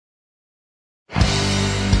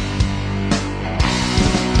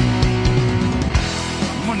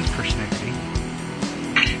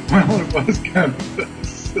Well, it was kind of a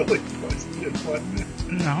silly question, wasn't it?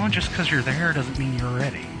 No, just because you're there doesn't mean you're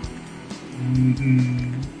ready.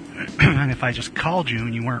 Mm-hmm. And if I just called you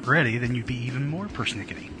and you weren't ready, then you'd be even more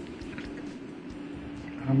persnickety.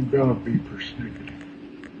 I'm gonna be persnickety.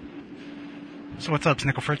 So what's up,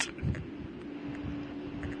 Snickle Fritz?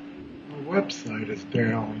 My website is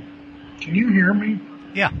down. Can you hear me?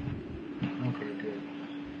 Yeah. Okay, good.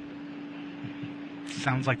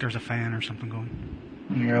 Sounds like there's a fan or something going.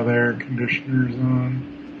 Yeah, the air conditioner's on.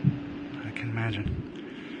 I can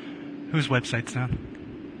imagine. Whose website's down?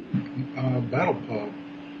 Battle Pub.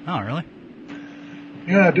 Oh, really?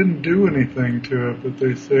 Yeah, I didn't do anything to it, but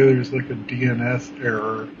they say there's like a DNS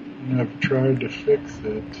error, and I've tried to fix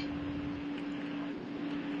it,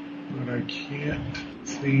 but I can't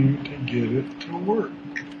seem to get it to work.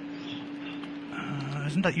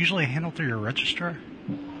 Isn't that usually handled through your registrar?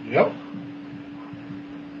 Yep.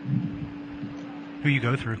 Who you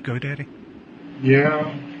go through? GoDaddy?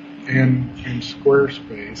 Yeah, and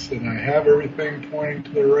Squarespace, and I have everything pointing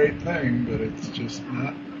to the right thing, but it's just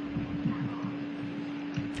not.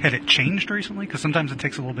 Had it changed recently? Because sometimes it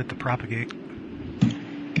takes a little bit to propagate.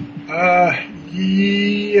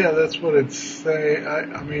 Yeah, that's what it say.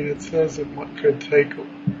 I mean, it says it could take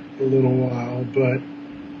a little while, but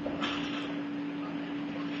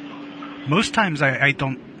Most times I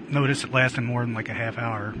don't notice it lasting more than like a half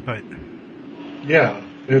hour, but... yeah,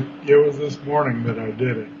 it was this morning that I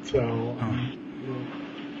did it, so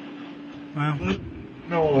Well,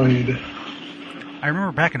 annoyed. I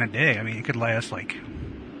remember back in the day, I mean, it could last like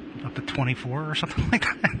up to 24 or something like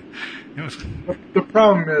that. It was... The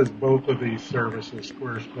problem is both of these services,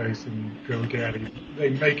 Squarespace and GoDaddy,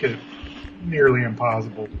 they make it nearly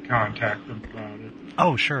impossible to contact them about it.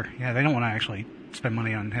 Oh, sure. Yeah, they don't want to actually spend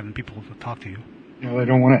money on having people talk to you. You know, they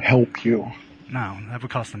don't want to help you. No, that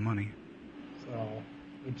would cost them money. So,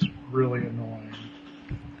 it's really annoying.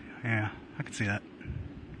 Yeah, I can see that.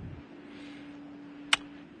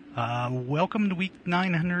 Welcome to week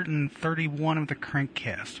 931 of the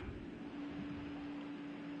Crankcast.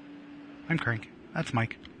 I'm Crank. That's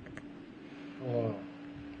Mike. Hello.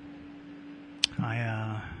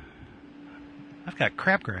 I've got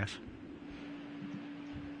crabgrass.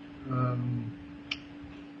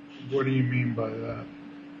 What do you mean by that?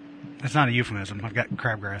 That's not a euphemism. I've got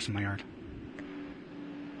crabgrass in my yard.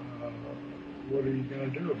 What are you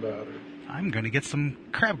going to do about it? I'm going to get some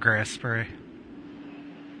crabgrass spray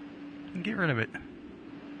and get rid of it.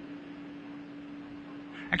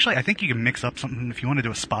 Actually, I think you can mix up something. If you want to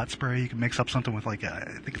do a spot spray, you can mix up something with like, I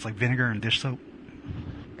think it's like vinegar and dish soap.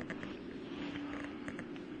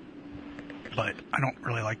 But I don't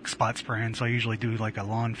really like spot spraying, so I usually do like a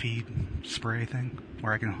lawn feed spray thing,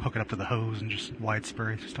 where I can hook it up to the hose and just wide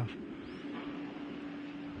spray stuff.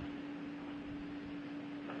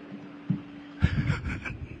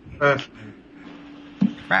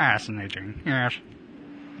 Fascinating, yes.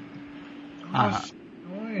 That's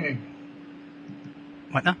annoying.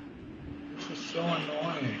 What now? This is so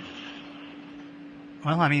annoying.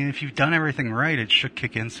 Well, I mean, if you've done everything right, it should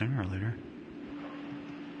kick in sooner or later.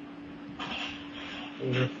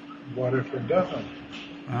 What if it doesn't?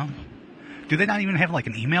 Well, do they not even have like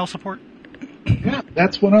an email support? Yeah,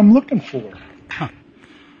 that's what I'm looking for. Huh.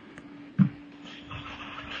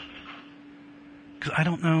 Because I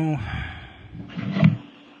don't know.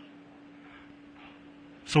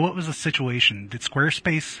 So what was the situation? Did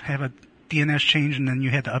Squarespace have a DNS change and then you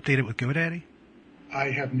had to update it with GoDaddy? I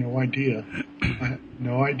have no idea. I have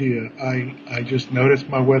no idea. I just noticed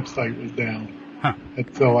my website was down. Huh.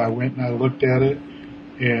 And so I went and I looked at it,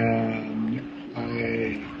 and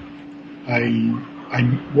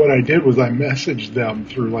what I did was I messaged them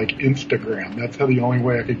through like Instagram. That's how the only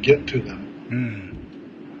way I could get to them.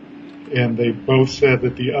 And they both said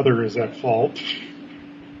that the other is at fault.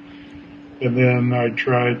 And then I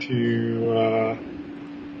tried to,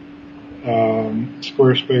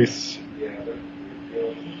 Squarespace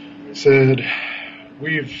said,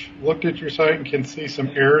 we've looked at your site and can see some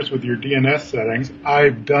errors with your DNS settings.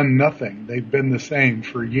 I've done nothing. They've been the same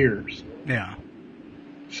for years. Yeah.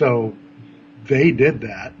 So they did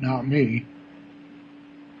that, not me.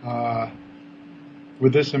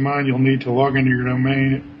 With this in mind, you'll need to log into your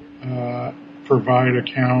domain, provide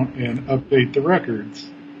account, and update the records.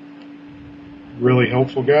 Really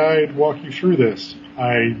helpful guide, walk you through this.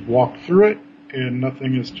 I walked through it, and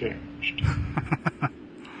nothing has changed.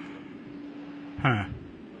 Huh.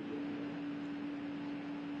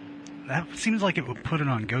 That seems like it would put it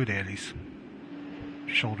on GoDaddy's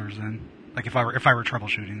shoulders then. Like if I were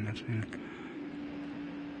troubleshooting, that's, yeah.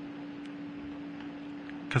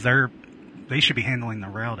 Because they should be handling the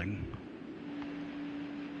routing.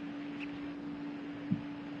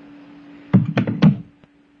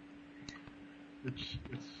 It's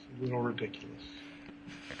a little ridiculous.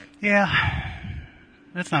 Yeah.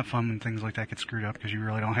 It's not fun when things like that get screwed up because you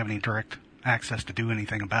really don't have any direct access to do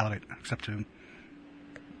anything about it except to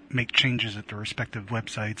make changes at the respective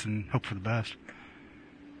websites and hope for the best.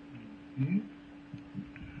 Mm-hmm.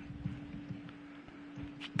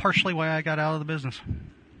 It's partially why I got out of the business.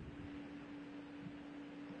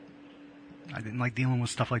 I didn't like dealing with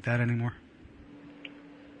stuff like that anymore.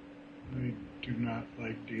 I do not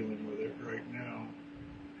like dealing with it right now.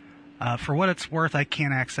 For what it's worth, I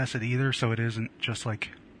can't access it either, so it isn't just like,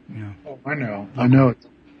 Oh, I know. I know it's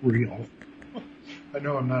real. I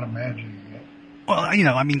know I'm not imagining it. Well,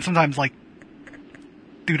 I mean, sometimes, like,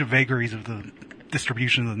 due to vagaries of the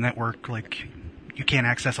distribution of the network, like, you can't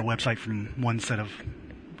access a website from one set of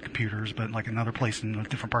computers, but, like, another place in a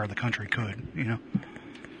different part of the country could,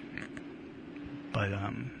 But,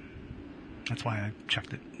 that's why I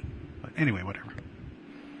checked it. But anyway, whatever.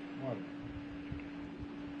 What?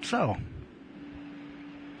 So,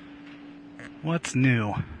 what's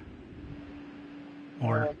new?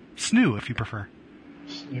 Or snoo, if you prefer.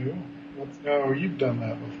 Snoo? No, you've done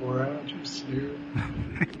that before, haven't you? Snoo?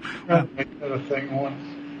 Tried to make that a thing once.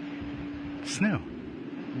 Snoo?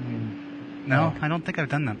 No, I don't think I've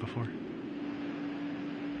done that before.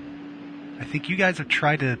 I think you guys have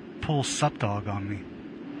tried to pull Supdog on me.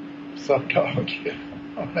 Supdog, yeah.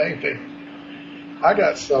 Oh, maybe. I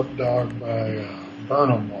got Supdog by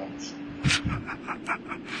Burnham once.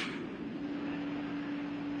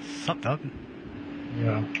 Supdog?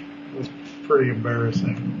 Yeah, it was pretty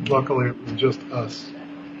embarrassing. Luckily, it was just us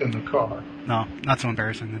in the car. No, not so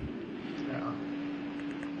embarrassing then. Yeah.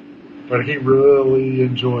 But he really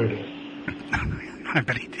enjoyed it. I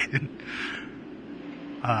bet he did.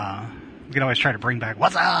 We could always try to bring back,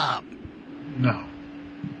 what's up? No.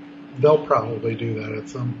 They'll probably do that at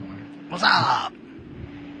some point. What's up?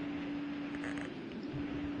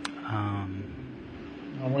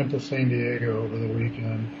 I went to San Diego over the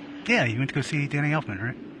weekend. Yeah, you went to go see Danny Elfman,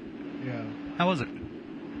 right? Yeah. How was it?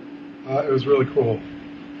 It was really cool.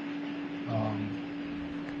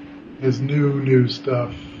 His new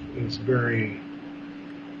stuff is very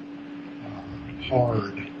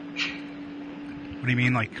hard. What do you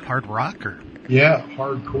mean, like hard rock or? Yeah,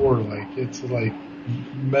 hardcore. Like it's like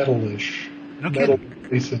metalish. No kidding.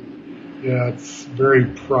 Yeah, it's very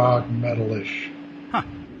prog metalish. Huh.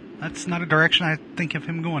 That's not a direction I think of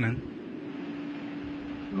him going in.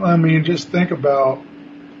 I mean, just think about,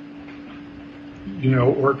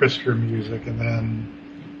 orchestra music and then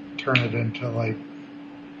turn it into like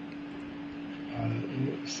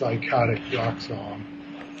a psychotic rock song.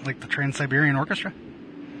 Like the Trans-Siberian Orchestra?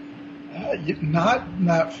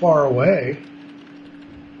 Not far away.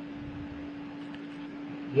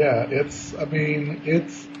 Yeah, it's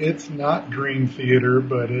not Dream Theater,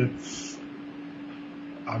 but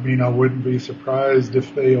I wouldn't be surprised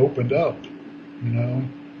if they opened up,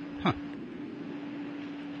 Huh.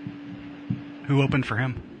 Who opened for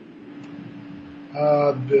him?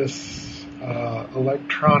 This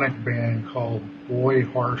electronic band called Boy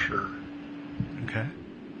Harsher. Okay.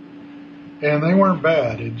 And they weren't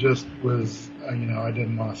bad. It just was, I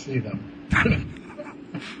didn't want to see them.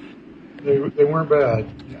 They weren't bad.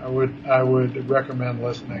 I would recommend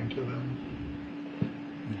listening to them.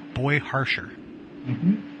 Boy Harsher.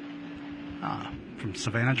 Mm-hmm. From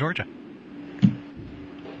Savannah, Georgia.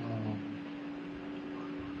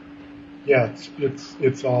 Yeah,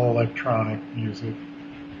 it's all electronic music.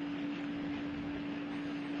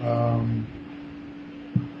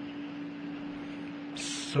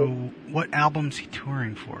 So, what album's he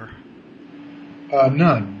touring for?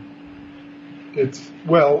 None.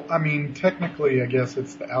 Technically, I guess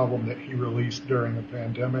it's the album that he released during the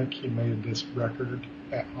pandemic. He made this record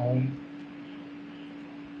at home.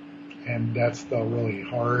 And that's the really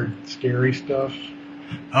hard, scary stuff.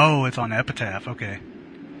 Oh, it's on Epitaph. Okay.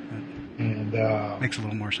 And makes a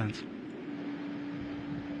little more sense.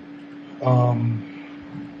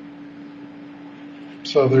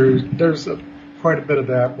 So there's quite a bit of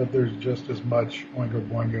that, but there's just as much Oingo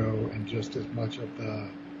Boingo and just as much of the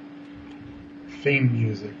theme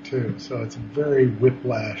music too. So it's a very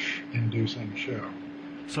whiplash-inducing show.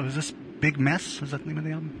 So is this Big Mess? Is that the name of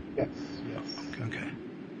the album? Yes. Okay.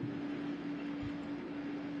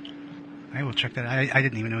 I will check that. I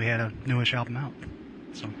didn't even know he had a newish album out.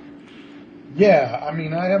 So. Yeah,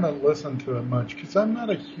 I haven't listened to it much because I'm not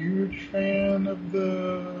a huge fan of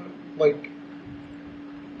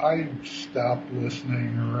I stopped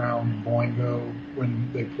listening around Boingo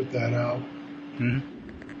when they put that out. Mm-hmm.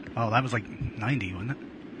 Oh, that was like 90, wasn't it?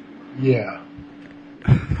 Yeah.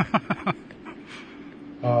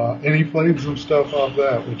 And he played some stuff off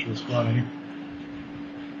that, which was funny.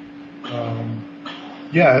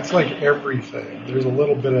 Yeah, it's like everything. There's a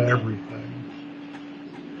little bit of everything.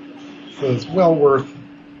 So it's well worth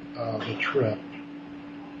the trip.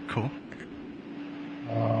 Cool.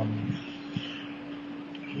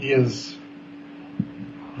 He is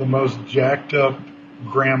the most jacked up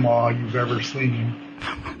grandma you've ever seen.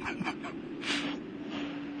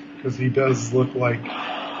 Because he does look like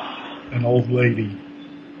an old lady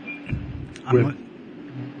who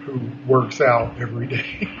works out every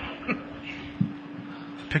day.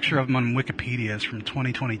 Picture of him on Wikipedia is from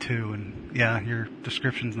 2022, and yeah, your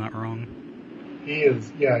description's not wrong. He is,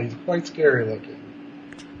 yeah, he's quite scary looking.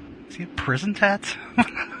 Is he a prison tat?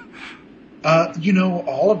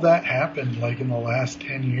 All of that happened like in the last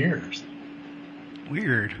 10 years.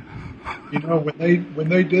 Weird. When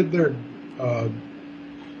they did their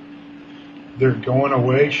going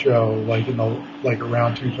away show like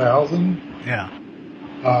around 2000. Yeah.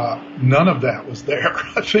 None of that was there.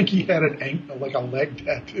 I think he had a leg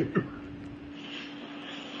tattoo.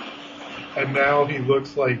 And now he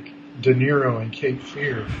looks like De Niro in Cape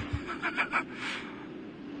Fear.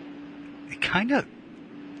 It kind of...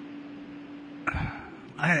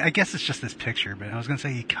 I guess it's just this picture, but I was going to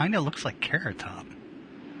say he kind of looks like Carrot Top.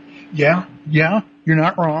 Yeah, you're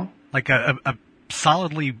not wrong. Like a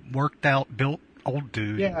solidly worked out, built old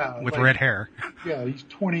dude with red hair. Yeah, he's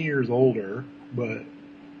 20 years older, but...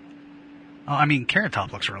 Carrot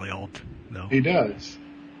Top looks really old, though. He does.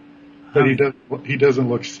 But he doesn't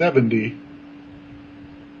look 70.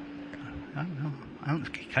 I don't know.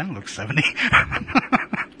 He kind of looks 70.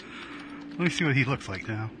 Let me see what he looks like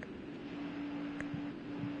now.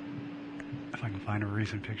 If I can find a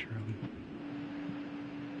recent picture of him.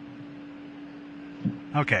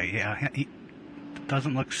 Okay, yeah. He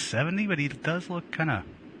doesn't look 70, but he does look kind of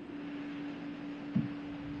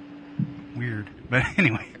weird. But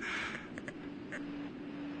anyway.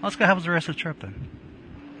 Let's go. How was the rest of the trip then?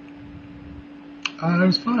 It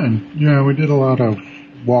was fine. Yeah, we did a lot of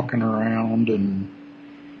walking around and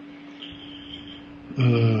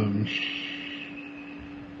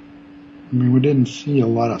we didn't see a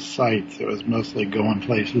lot of sights. It was mostly going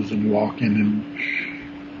places and walking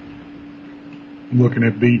and looking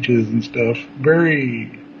at beaches and stuff.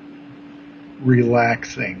 Very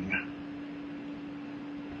relaxing,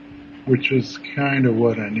 which is kind of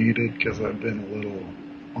what I needed because I've been a little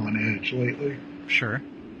on edge lately. Sure.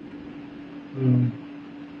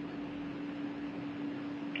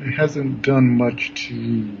 It hasn't done much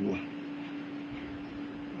to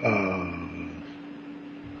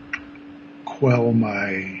quell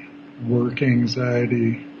my work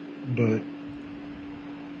anxiety, but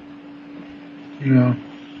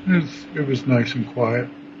it was nice and quiet.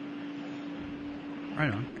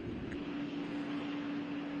 Right on.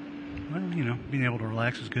 Well, being able to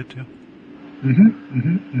relax is good too.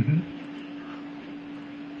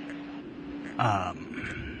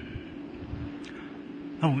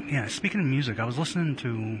 Oh yeah, speaking of music, I was listening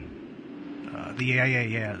to the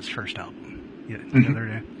Yeah first album the other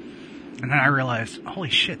day, and then I realized,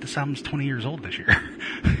 holy shit, this album's 20 years old this year.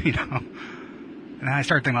 And I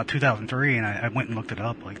started thinking about 2003, and I went and looked it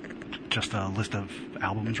up, like just a list of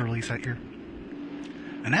albums released that year,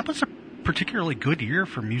 and that was a particularly good year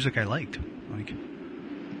for music I liked, like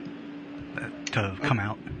to come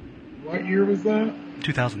out. What year was that?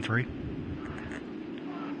 2003.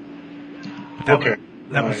 Okay.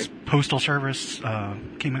 That was Postal Service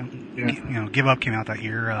came out. Yeah. Give Up came out that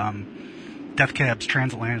year. Death Cab's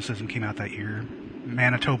Transatlanticism came out that year.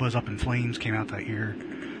 Manitoba's Up in Flames came out that year.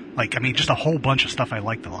 Just a whole bunch of stuff I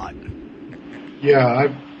liked a lot.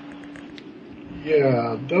 Yeah,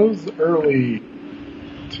 those early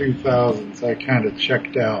 2000s I kind of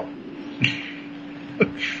checked out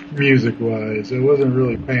music-wise. I wasn't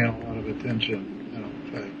really paying a lot of attention, I don't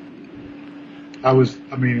think.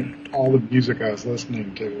 All the music I was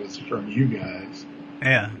listening to was from you guys.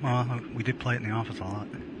 Yeah, well, we did play it in the office a lot.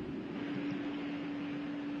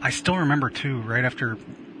 I still remember, too, right after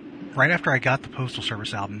I got the Postal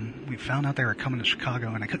Service album, we found out they were coming to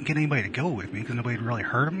Chicago, and I couldn't get anybody to go with me because nobody had really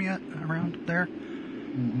heard them yet around there.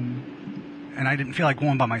 Mm-hmm. And I didn't feel like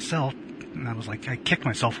going by myself, and I kicked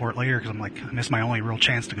myself for it later because I'm like, I missed my only real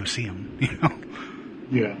chance to go see them,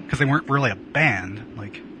 Yeah. Because they weren't really a band,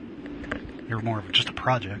 they were more of just a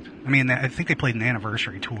project. I think they played an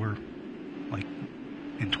anniversary tour,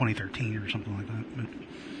 in 2013 or something like that.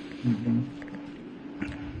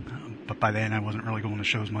 But by then I wasn't really going to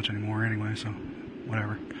shows much anymore anyway, so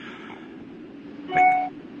whatever.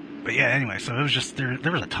 But yeah, anyway, so it was just, there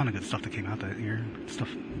was a ton of good stuff that came out that year. Stuff,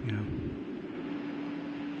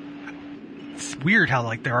 It's weird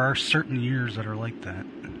how, there are certain years that are like that.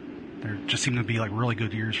 There just seem to be like really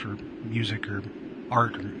good years for music or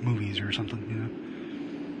art or movies or something, you know.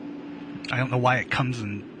 I don't know why it comes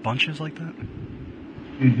in bunches like that.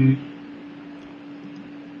 Mm-hmm.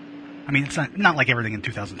 I mean, it's not like everything in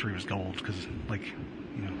 2003 was gold, because, like,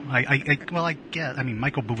 you know, I get, I mean,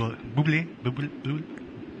 Michael Bublé,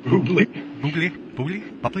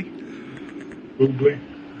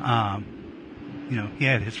 you know, he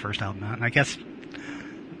had his first album out, and I guess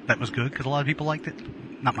that was good, because a lot of people liked it.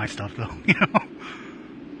 Not my stuff, though, you know.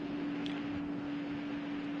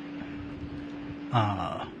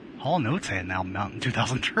 Hall & Oates had an album out in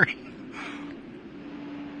 2003.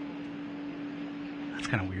 That's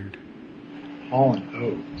kind of weird. Hall &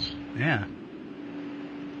 Oates. Yeah.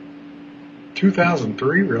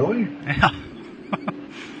 2003, really? Yeah.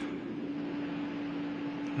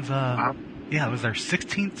 It was, yeah, it was their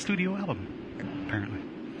 16th studio album, apparently.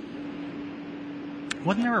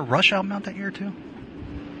 Wasn't there a Rush album out that year, too?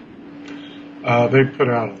 They put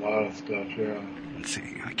out a lot of stuff, yeah. Let's see.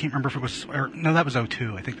 I can't remember if it was... no, that was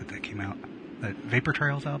 2002. I think that came out. That Vapor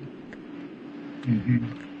Trails album. Mm-hmm.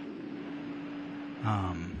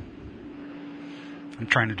 I'm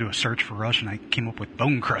trying to do a search for Rush, and I came up with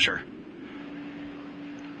Bone Crusher.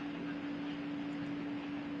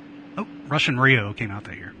 Oh, Rush and Rio came out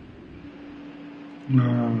that year.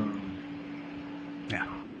 No. Yeah.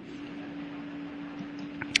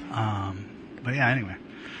 But yeah, anyway.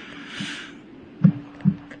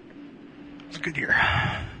 It's a good year.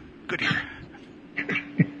 Good year.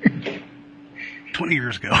 20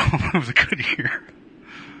 years ago, it was a good year.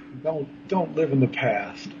 Don't live in the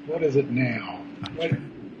past. What is it now?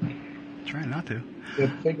 Trying not to.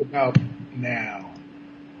 Think about now.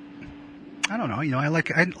 I don't know. You know, I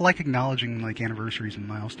like acknowledging like anniversaries and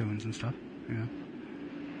milestones and stuff. You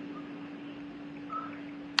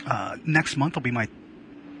know. Next month will be the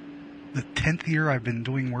 10th year I've been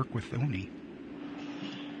doing work with Oni.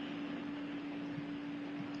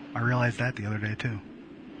 I realized that the other day too.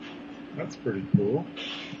 That's pretty cool.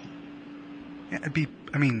 Yeah,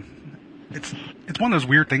 I mean, it's one of those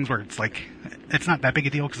weird things where it's like, it's not that big a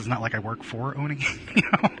deal because it's not like I work for Oni, you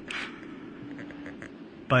know?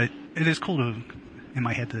 But it is cool to, in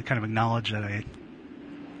my head, to kind of acknowledge that I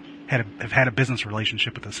have had a business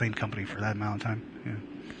relationship with the same company for that amount of time. Yeah.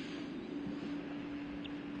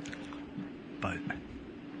 But,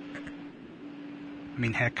 I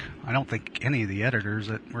mean, heck, I don't think any of the editors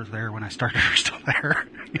that were there when I started are still there,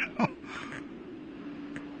 you know?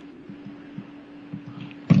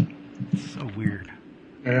 It's so weird.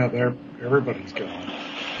 Yeah, everybody's gone.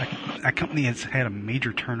 That company has had a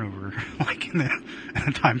major turnover, like in the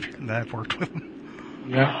time period that I've worked with them.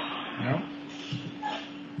 Yeah.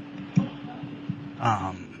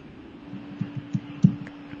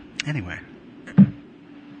 Anyway,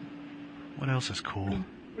 what else is cool?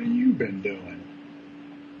 What have you been doing?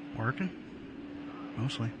 Working,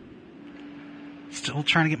 mostly. Still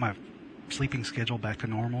trying to get my sleeping schedule back to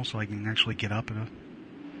normal so I can actually get up in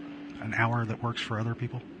an hour that works for other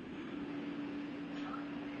people.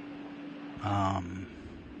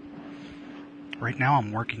 Right now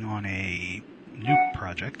I'm working on a new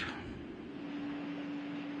project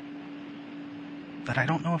that I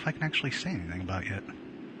don't know if I can actually say anything about yet.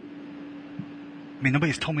 I mean,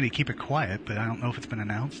 nobody's told me to keep it quiet, but I don't know if it's been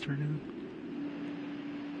announced or anything.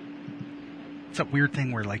 It's that weird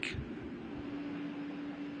thing where, like,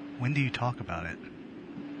 when do you talk about it?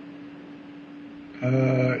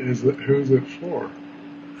 Who's it for?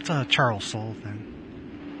 It's a Charles Soule thing.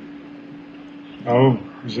 Oh,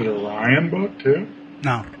 is it a Ryan book too?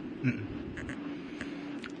 No.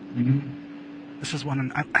 Mm-hmm. This is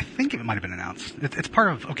one, I think it might have been announced. It's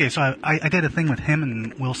part of, okay, so I did a thing with him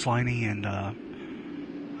and Will Sliney and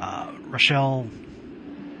Rochelle,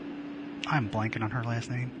 I'm blanking on her last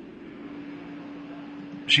name.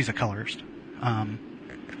 She's a colorist.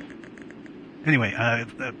 Anyway,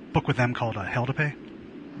 a book with them called Hell to Pay.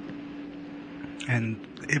 And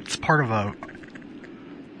it's part of I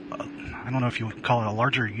don't know if you would call it a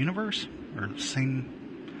larger universe or same,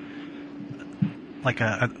 like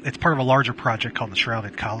it's part of a larger project called the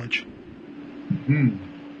Shrouded College. Hmm.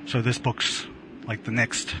 So this book's like the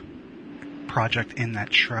next project in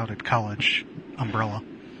that Shrouded College umbrella.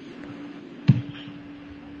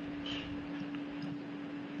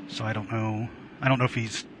 So I don't know if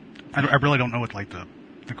I really don't know what like the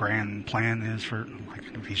grand plan is for, like,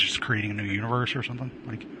 if he's just creating a new universe or something,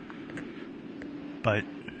 like, but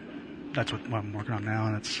that's what I'm working on now,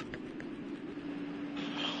 and it's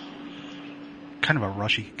kind of a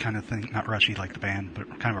rushy kind of thing. Not rushy like the band,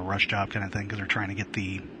 but kind of a rush job kind of thing, because they're trying to get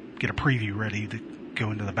a preview ready to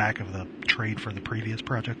go into the back of the trade for the previous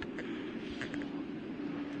project.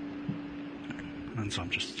 and so I'm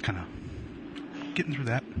just kind of getting through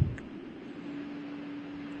that.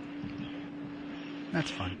 That's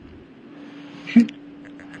fun.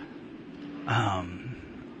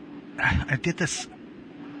 I did this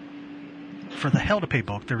for the Hell to Pay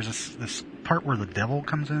book. There was this part where the devil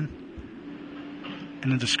comes in,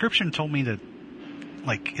 and the description told me that,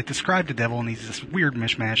 like, it described the devil, and he's this weird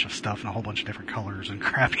mishmash of stuff in a whole bunch of different colors and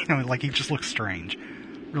crap. You know, like, he just looks strange,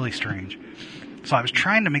 really strange. So I was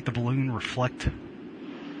trying to make the balloon reflect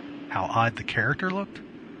how odd the character looked,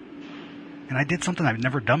 and I did something I've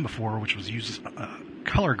never done before, which was use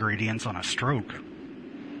color gradients on a stroke,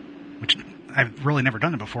 which I've really never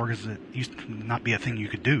done it before because it used to not be a thing you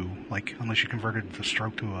could do, like, unless you converted the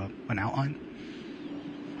stroke to an outline.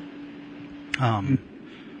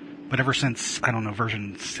 But ever since, I don't know,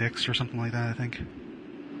 version 6 or something like that, I think,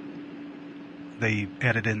 they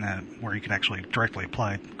added in that where you could actually directly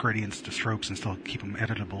apply gradients to strokes and still keep them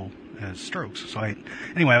editable as strokes. So I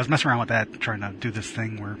was messing around with that, trying to do this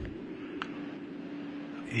thing where,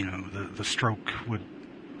 you know, the stroke would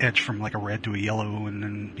edge from like a red to a yellow and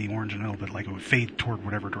then be orange in the middle, but like it would fade toward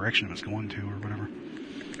whatever direction it was going to or whatever.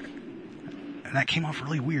 And that came off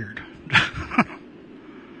really weird.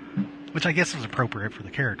 Which I guess was appropriate for the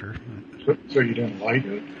character. So you didn't like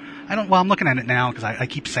it? Well, I'm looking at it now because I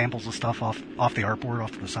keep samples of stuff off the artboard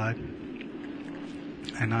off to the side.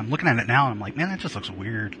 And I'm looking at it now and I'm like, man, that just looks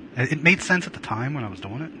weird. It made sense at the time when I was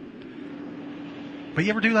doing it. But you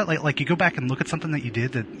ever do that? Like you go back and look at something that you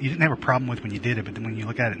did that you didn't have a problem with when you did it, but then when you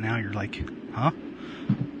look at it now, you're like, huh?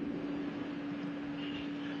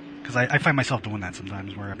 Because I find myself doing that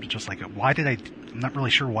sometimes where I'm just like, I'm not really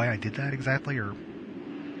sure why I did that exactly, or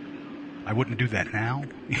I wouldn't do that now,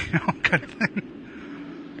 you know, kind of thing.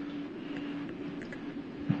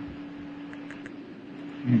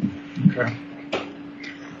 Okay.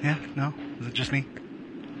 Yeah, no? Is it just me?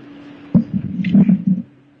 I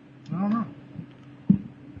don't know.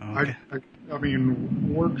 Okay. I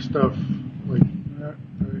mean, work stuff, like,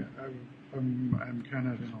 I'm kind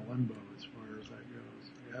of in a limbo as far as that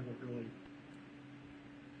goes. I haven't really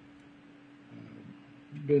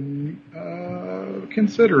been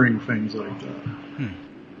considering things like that.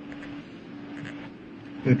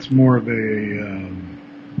 It's more of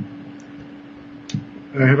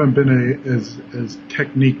I haven't been as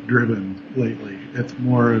technique driven lately. It's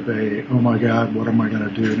more of oh my God, what am I going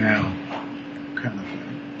to do now kind of thing.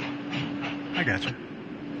 I gotcha.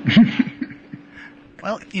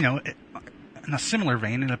 Well, you know, in a similar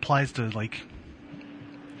vein, it applies to, like,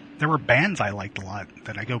 there were bands I liked a lot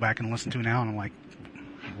that I go back and listen to now, and I'm like,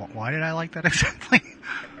 why did I like that exactly?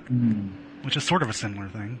 Which is sort of a similar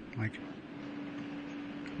thing. Like,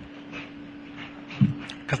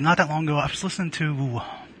 because not that long ago, I was listening to,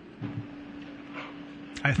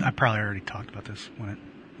 I probably already talked about this when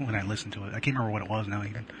I listened to it. I can't remember what it was now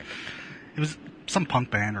even. It was some punk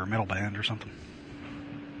band or a metal band or something.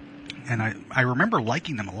 And I remember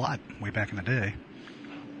liking them a lot way back in the day.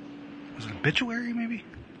 Was it Obituary, maybe?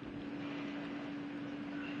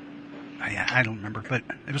 I don't remember, but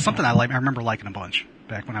it was something I remember liking a bunch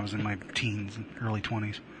back when I was in my teens and early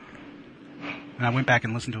 20s. And I went back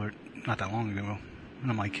and listened to it not that long ago,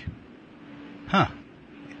 and I'm like, huh.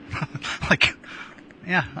 Like,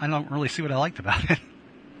 yeah, I don't really see what I liked about it.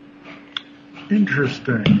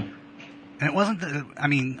 Interesting. And it wasn't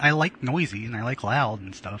I like noisy and I like loud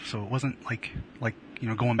and stuff, so it wasn't like, you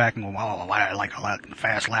know, going back and going, oh, I like all that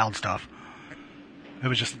fast, loud stuff. It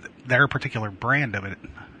was just their particular brand of it.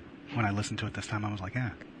 When I listened to it this time, I was like,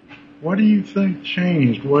 yeah. What do you think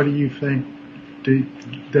changed? What do you think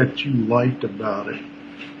that you liked about it?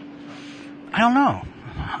 I don't know.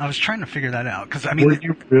 I was trying to figure that out. Cause, I mean, were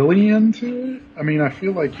you really into it? I mean, I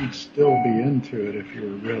feel like you'd still be into it if you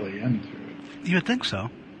were really into it. You would think so.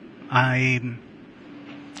 I'm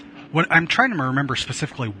trying to remember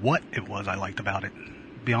specifically what it was I liked about it,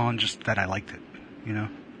 beyond just that I liked it, you know?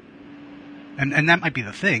 And that might be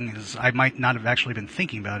the thing, is I might not have actually been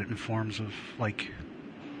thinking about it in forms of, like,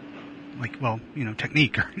 well, you know,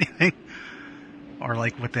 technique or anything. Or,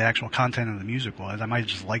 like, what the actual content of the music was. I might have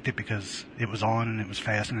just liked it because it was on and it was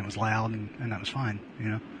fast and it was loud and that was fine, you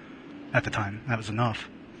know? At the time. That was enough.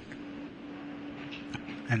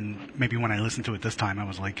 And maybe when I listened to it this time, I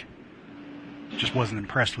was like, just wasn't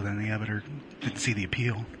impressed with any of it or didn't see the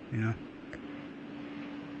appeal, you know?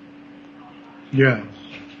 Yeah.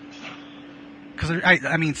 Because,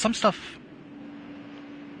 I mean, some stuff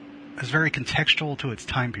is very contextual to its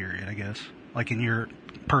time period, I guess. Like in your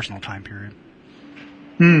personal time period.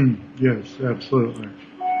 Yes, absolutely.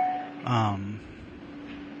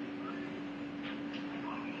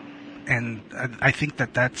 And I think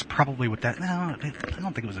that's probably what that... No, I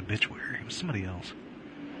don't think it was Obituary. It was somebody else.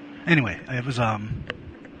 Anyway, it was... And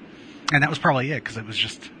that was probably it, because it was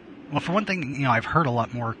just... Well, for one thing, I've heard a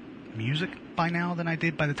lot more music by now than I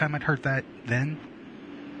did by the time I'd heard that then.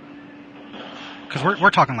 Because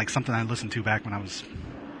we're talking like something I listened to back when I was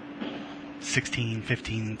 16,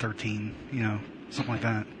 15, 13, something like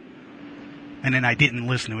that. And then I didn't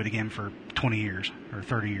listen to it again for 20 years or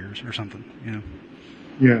 30 years or something,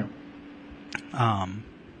 Yeah.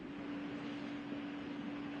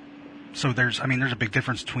 So there's a big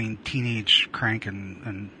difference between teenage Crank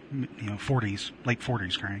and late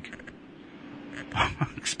 40s Crank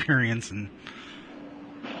experience, and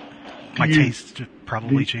my taste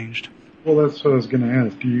probably changed. Well, that's what I was going to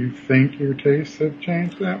ask. Do you think your tastes have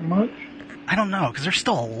changed that much? I don't know, because there's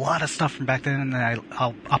still a lot of stuff from back then that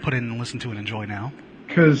I'll put in and listen to and enjoy now.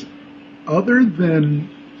 Because other than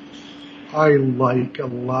I like a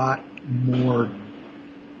lot more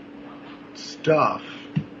stuff,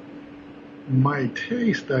 my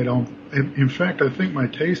taste, in fact, I think my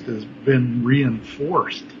taste has been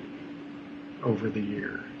reinforced over the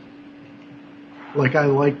years. Like, I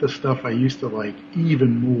like the stuff I used to like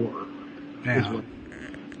even more. Yeah.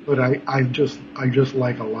 But I just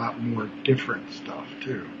like a lot more different stuff,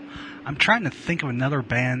 too. I'm trying to think of another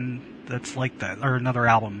band that's like that, or another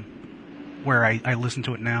album where I listen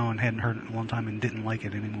to it now and hadn't heard it in a long time and didn't like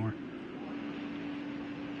it anymore.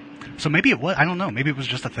 So maybe it was, I don't know, maybe it was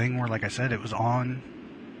just a thing where, like I said, it was on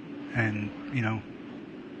and,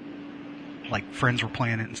 like friends were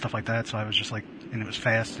playing it and stuff like that, so I was just like, and it was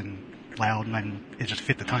fast and loud and it just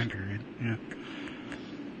fit the time period,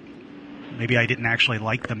 Maybe I didn't actually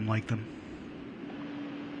like them.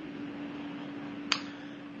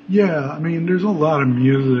 Yeah, I mean, there's a lot of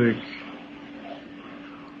music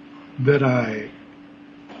that I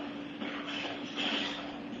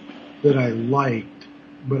liked,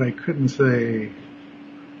 but I couldn't say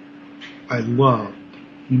I loved.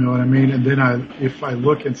 You know what I mean? And then if I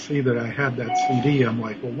look and see that I had that CD, I'm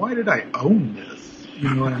like, well, why did I own this?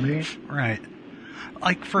 You know what I mean? Right.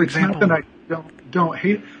 Like, for it's example... It's not that I don't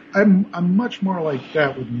hate... I'm much more like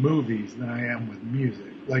that with movies than I am with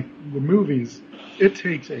music. Like, with movies, it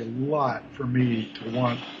takes a lot for me to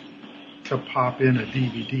want to pop in a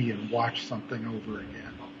DVD and watch something over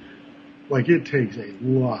again. Like, it takes a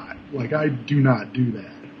lot. Like, I do not do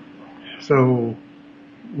that. So,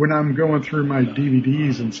 when I'm going through my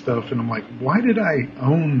DVDs and stuff, and I'm like, why did I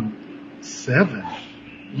own 7?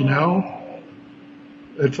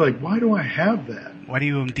 It's like, why do I have that? Why do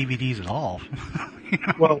you own DVDs at all?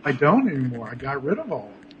 Well, I don't anymore. I got rid of all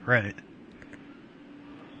of them. Right.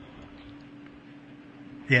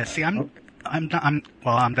 Yeah, see, I'm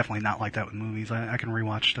definitely not like that with movies. I can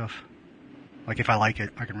rewatch stuff. Like, if I like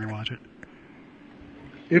it, I can rewatch it.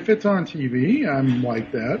 If it's on TV, I'm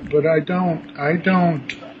like that, but I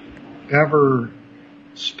don't ever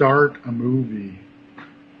start a movie.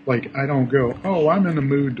 Like, I don't go, oh, I'm in the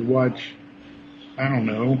mood to watch, I don't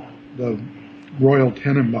know, the Royal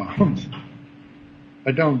Tenenbaums.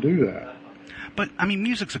 I don't do that. But, I mean,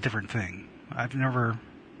 music's a different thing.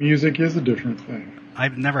 Music is a different thing.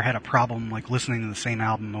 I've never had a problem, like, listening to the same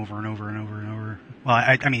album over and over and over and over. Well,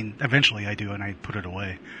 I mean, eventually I do, and I put it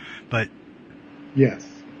away. But... Yes.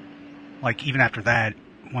 Like, even after that,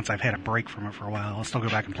 once I've had a break from it for a while, I'll still go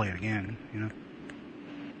back and play it again,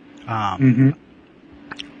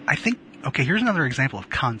 I think... Okay, here's another example of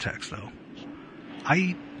context, though.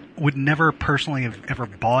 I would never personally have ever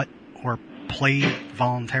bought or played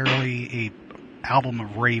voluntarily a album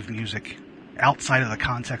of rave music outside of the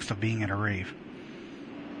context of being at a rave.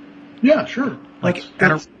 Yeah, sure. Like,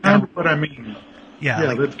 that's kind of what I mean. Yeah,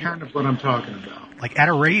 like, that's kind of what I'm talking about. Like, at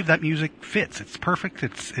a rave, that music fits. It's perfect.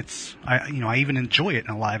 I even enjoy it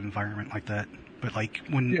in a live environment like that. But like,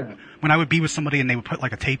 when I would be with somebody and they would put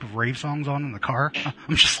like a tape of rave songs on in the car,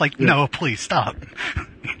 I'm just like, no, please stop.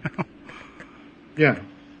 Yeah.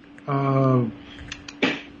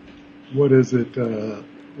 What is it,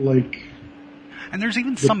 like... And there's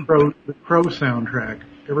even the Crow soundtrack.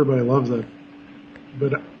 Everybody loves it.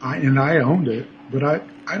 But I owned it, but I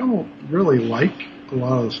don't really like a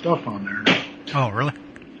lot of the stuff on there. Oh, really?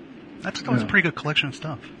 That's a pretty good collection of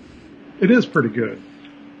stuff. It is pretty good.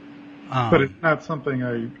 But it's not something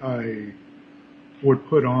I would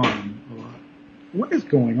put on a lot. What is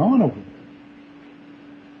going on over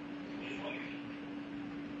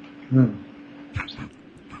there?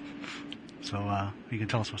 So, you can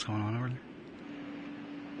tell us what's going on over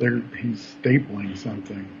there? He's stapling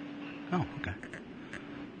something. Oh, okay.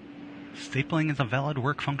 Stapling is a valid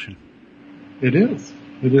work function. It is.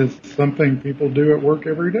 It is something people do at work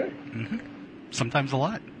every day. Mm-hmm. Sometimes a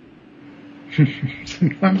lot.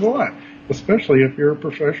 Sometimes a lot. Especially if you're a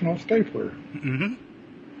professional stapler. Mm-hmm.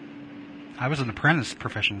 I was an apprentice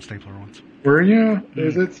professional stapler once. Were you?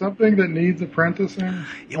 Is it something that needs apprenticing?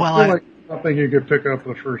 Well, I feel like it's something you could pick up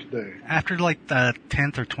the first day. After like the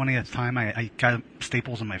 10th or 20th time I got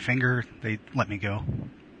staples in my finger, they let me go.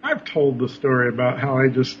 I've told the story about how I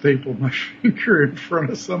just stapled my finger in front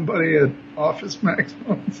of somebody at Office Max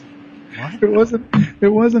once. What? It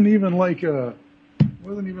wasn't even like a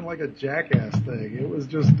jackass thing. It was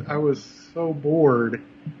just I was so bored,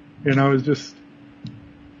 and I was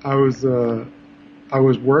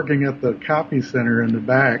working at the copy center in the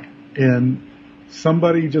back, and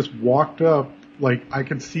somebody just walked up. Like I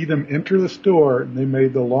could see them enter the store, and they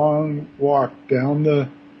made the long walk down the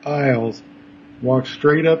aisles, walked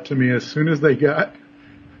straight up to me. As soon as they got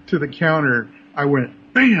to the counter, I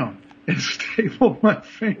went bam and stapled my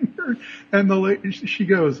finger. And the lady, she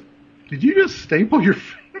goes, "Did you just staple your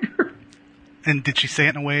finger?" And did she say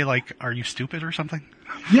it in a way like, "Are you stupid" or something?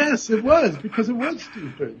 Yes, it was, because it was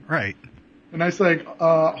stupid. Right. And I was like,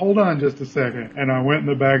 hold on just a second. And I went in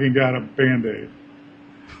the bag and got a Band-Aid.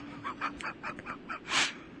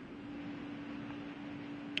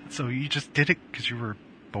 So you just did it because you were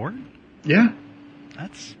bored? Yeah.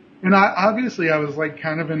 And I was like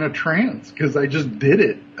kind of in a trance because I just did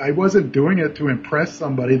it. I wasn't doing it to impress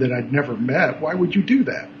somebody that I'd never met. Why would you do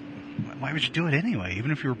that? Why would you do it anyway,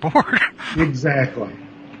 even if you were bored? Exactly.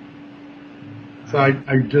 So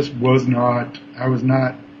I just was not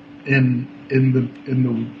in the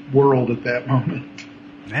world at that moment.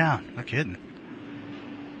 Yeah, no kidding.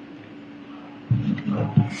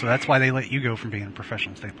 So that's why they let you go from being a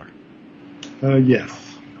professional stapler.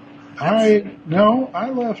 Yes. I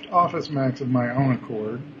left Office Max of my own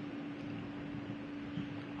accord.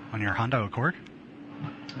 On your Honda Accord?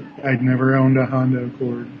 I'd never owned a Honda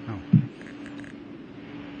Accord. Oh.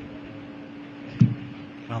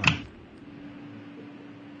 Well then.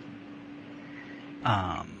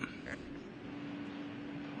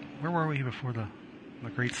 Where were we before the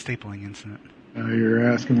great stapling incident?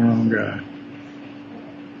 You're asking the wrong guy.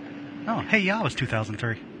 Oh, Hey Ya was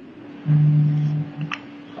 2003.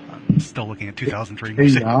 I'm still looking at 2003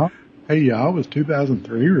 music. Hey Ya was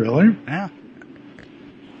 2003, really? Yeah.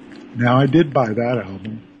 Now I did buy that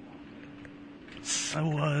album.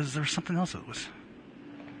 So there was something else that was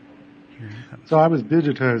here. So I was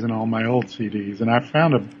digitizing all my old CDs, and I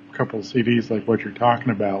found a couple of CDs like what you're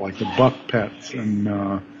talking about, like the Buck Pets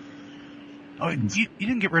and. Oh, you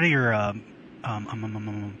didn't get rid of your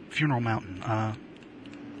Funeral Mountain.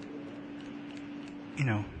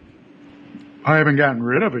 I haven't gotten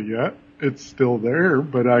rid of it yet. It's still there,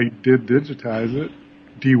 but I did digitize it.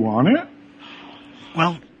 Do you want it?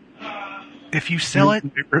 Well, if you sell it...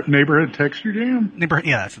 Neighborhood Texture Jam?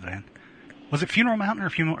 Yeah, that's the band. Was it Funeral Mountain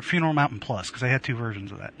or Funeral Mountain Plus? Because I had two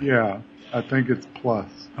versions of that. Yeah, I think it's Plus.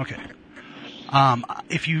 Okay.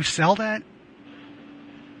 If you sell that,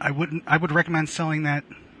 I would recommend selling that,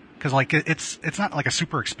 because like it's not like a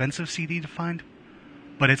super expensive CD to find,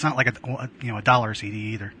 but it's not like a dollar CD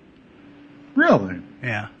either. Really?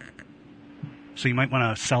 Yeah. So you might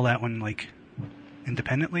want to sell that one like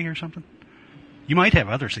independently or something. You might have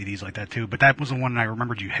other CDs like that too, but that was the one I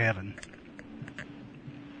remembered you having.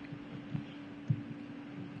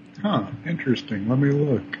 Huh? Interesting. Let me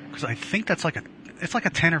look. Because I think it's like a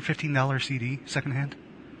 $10 or $15 CD secondhand.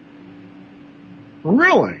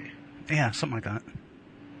 Really? Yeah, something like that.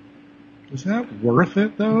 Is that worth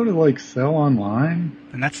it though to like sell online?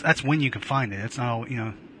 And that's when you can find it. It's not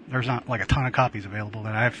there's not like a ton of copies available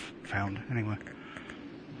that I've found anyway.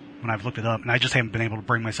 When I've looked it up, and I just haven't been able to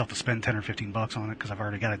bring myself to spend $10 or $15 on it because I've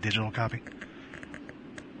already got a digital copy.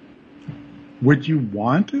 Would you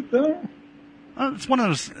want it though? It's one of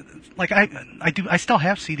those, like I still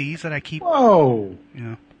have CDs that I keep. Whoa!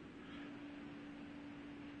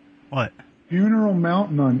 What? Funeral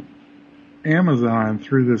Mountain on Amazon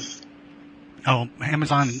through this. Oh,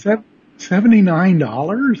 Amazon.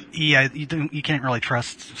 $79? Yeah, you can't really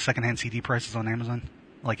trust secondhand CD prices on Amazon,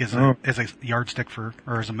 like as a yardstick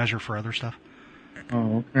or as a measure for other stuff.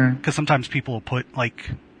 Oh, okay. Because sometimes people will put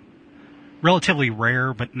like relatively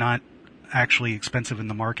rare but not actually expensive in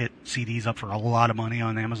the market CDs up for a lot of money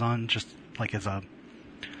on Amazon, just like as a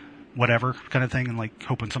whatever kind of thing, and like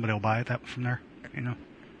hoping somebody will buy it from there.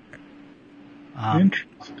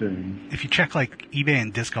 Interesting. If you check like eBay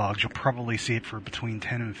and Discogs, you'll probably see it for between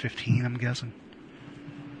 10 and 15, I'm guessing.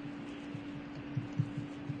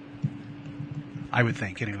 I would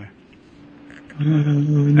think, anyway.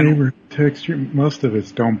 Neighborhood Texture, most of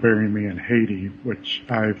it's Don't Bury Me in Haiti, which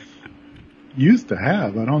I've used to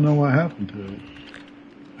have. I don't know what happened to it.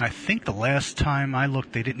 I think the last time I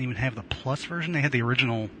looked, they didn't even have the Plus version. They had the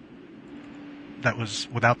original that was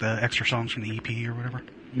without the extra songs from the EP or whatever.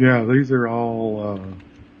 Yeah, these are all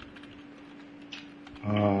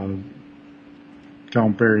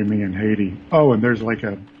Don't Bury Me in Haiti. Oh, and there's like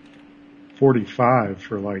a 45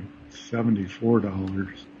 for like $74.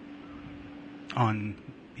 On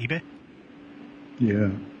eBay? Yeah.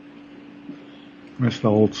 That's the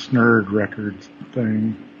old Snurd Records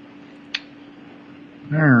thing.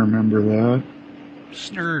 I remember that.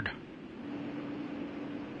 Snurd.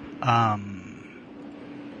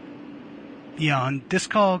 Yeah, on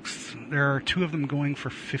Discogs, there are 2 of them going for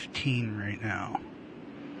 $15 right now.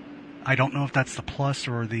 I don't know if that's the Plus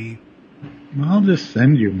or the... I'll just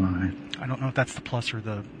send you mine. I don't know if that's the Plus or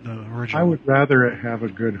the original. I would rather it have a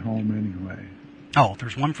good home anyway. Oh,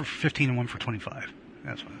 there's one for 15 and one for 25.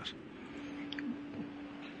 That's what it is.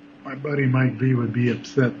 My buddy Mike B would be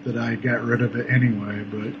upset that I got rid of it anyway,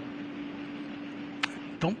 but...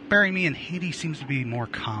 Don't Bury Me in Haiti seems to be more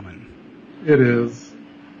common. It is.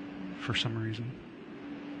 For some reason.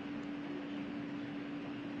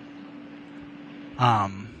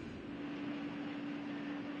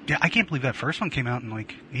 Yeah, I can't believe that first one came out in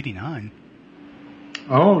like 89.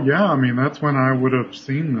 Oh, yeah, I mean, that's when I would have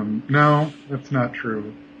seen them. No, that's not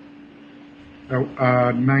true.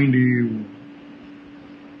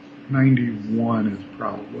 91 is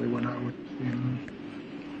probably when I would have seen them.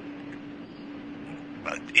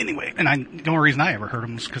 But anyway, and the only reason I ever heard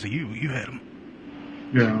them was because of you. You had them.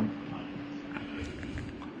 Yeah.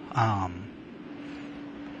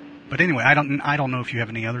 But anyway, I don't know if you have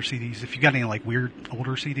any other CDs. If you got any like weird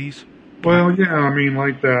older CDs. Well, yeah, I mean,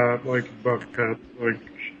 like that, like Buckhead, like,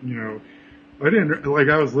 you know, I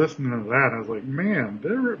was listening to that, I was like, man,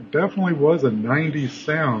 there definitely was a 90s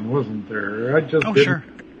sound, wasn't there? I just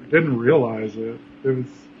didn't realize it. It's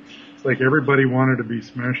like everybody wanted to be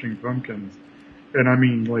Smashing Pumpkins. And I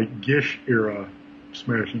mean, like, Gish era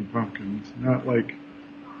Smashing Pumpkins, not like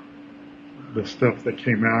the stuff that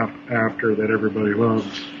came out after that everybody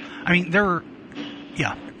loves. I mean, there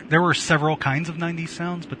were several kinds of 90s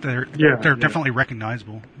sounds, but they're definitely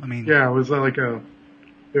recognizable. I mean, yeah, it was that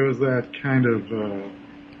kind of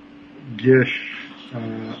Gish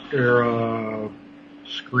era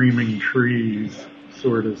screaming trees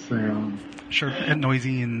sort of sound. Sure, and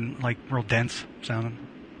noisy and like real dense sounding.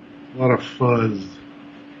 A lot of fuzz.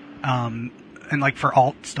 And like for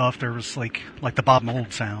alt stuff, there was like the Bob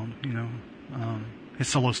Mould sound, you know, his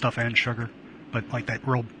solo stuff and Sugar, but like that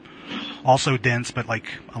real, also dense, but like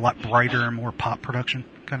a lot brighter and more pop production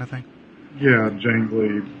kind of thing. Yeah,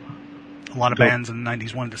 jangly. A lot of bands in the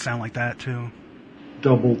 90s wanted to sound like that too.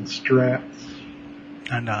 Doubled strats.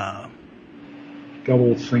 And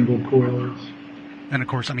double single coilers. And of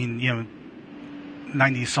course, I mean, you know,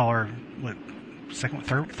 90s saw our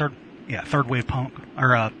third wave punk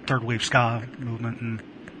or third wave ska movement and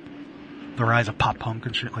the rise of pop punk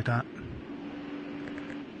and shit like that.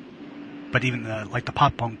 But even the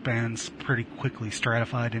pop punk bands pretty quickly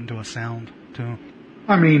stratified into a sound too.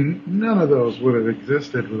 I mean, none of those would have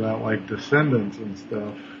existed without like Descendants and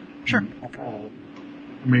stuff. Sure. I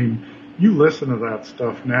mean, you listen to that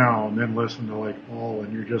stuff now and then listen to like All,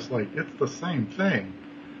 and you're just like, it's the same thing.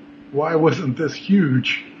 Why wasn't this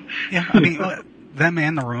huge? Yeah, I mean, them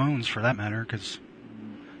and the Ramones for that matter, because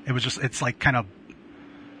it was just, it's like kind of,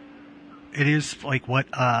 it is like what,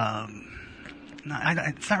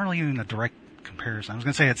 it's not really even a direct comparison. I was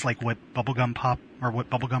going to say it's like what bubblegum pop or what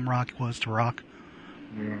bubblegum rock was to rock.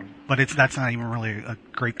 Yeah. But that's not even really a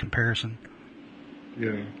great comparison.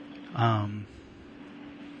 Yeah.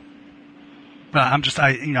 But I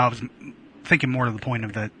was thinking more to the point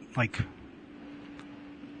of that, like,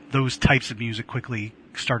 those types of music quickly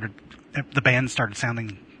the bands started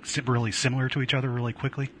sounding really similar to each other really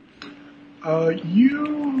quickly.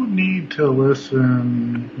 You need to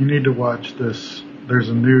listen, you need to watch this. There's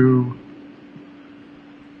a new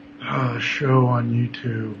show on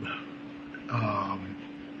YouTube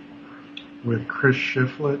with Chris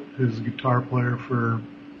Shiflett, who's a guitar player for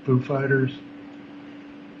Foo Fighters.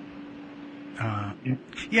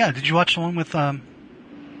 Yeah, did you watch the one with Alex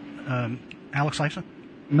Lifeson?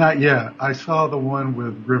 Not yet. I saw the one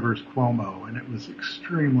with Rivers Cuomo, and it was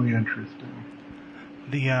extremely interesting.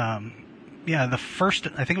 The first,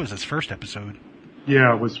 I think it was his first episode.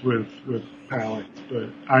 Yeah, it was with Alex, but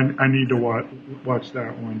I need to watch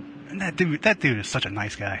that one. And that dude is such a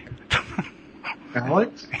nice guy.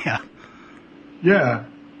 Alex? Yeah. Yeah.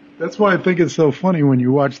 That's why I think it's so funny when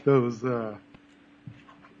you watch those like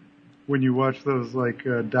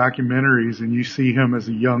documentaries and you see him as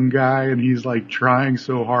a young guy and he's like trying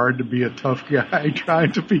so hard to be a tough guy,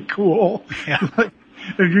 trying to be cool. Yeah.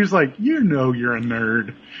 And you're just like, you're a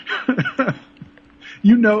nerd.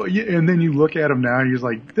 And then you look at him now, and you're just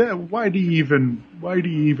like, why do you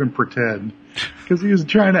even pretend? Because he was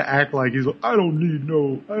trying to act like he's like, I don't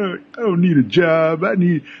need a job. I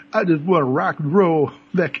just want to rock and roll,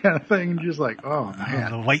 that kind of thing. And you're just like, oh man. Yeah,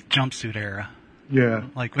 the white jumpsuit era. Yeah.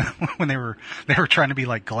 Like when they were trying to be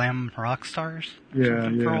like glam rock stars. Yeah.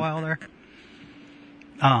 For a while there.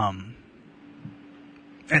 And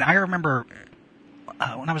I remember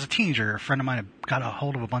when I was a teenager, a friend of mine got a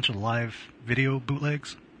hold of a bunch of live video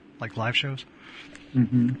bootlegs, like live shows.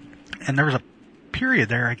 Mm-hmm. And there was a period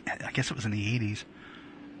there, I guess it was in the 80s,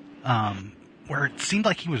 where it seemed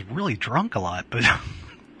like he was really drunk a lot, but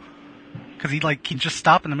because he'd just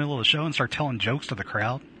stop in the middle of the show and start telling jokes to the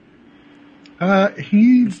crowd.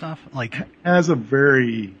 He and stuff has a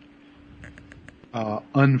very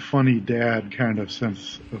unfunny dad kind of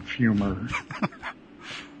sense of humor.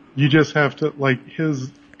 You just have to, like,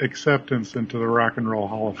 his acceptance into the Rock and Roll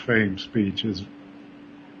Hall of Fame speech is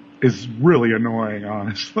really annoying,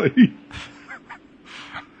 honestly.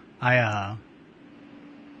 I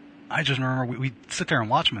just remember we'd sit there and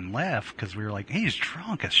watch him and laugh because we were like, hey, he's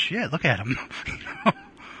drunk as shit. Look at him.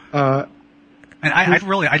 And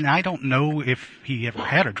I don't know if he ever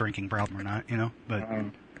had a drinking problem or not, but I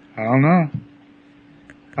don't know.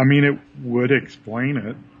 I mean, it would explain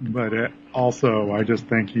it, but also I just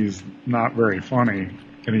think he's not very funny,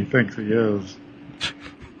 and he thinks he is.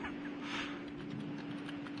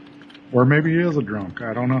 Or maybe he is a drunk.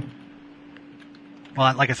 I don't know.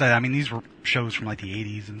 Well, like I said, I mean, these were shows from like the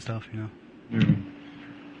 80s and stuff, Yeah.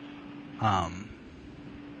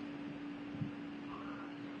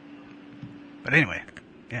 But anyway,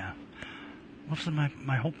 yeah. What was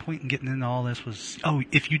my whole point in getting into all this was,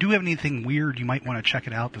 if you do have anything weird, you might want to check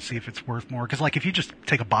it out to see if it's worth more. Because, like, if you just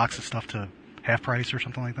take a box of stuff to half price or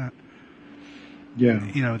something like that,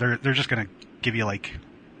 yeah, they're just going to give you, like,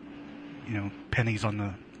 pennies on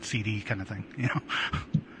the CD kind of thing,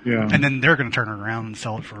 Yeah. And then they're going to turn it around and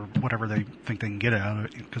sell it for whatever they think they can get out of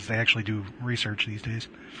it, because they actually do research these days.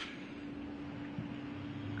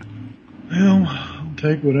 Well, I'll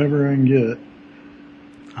take whatever I can get.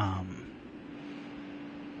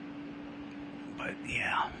 But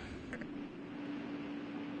yeah,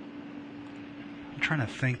 I'm trying to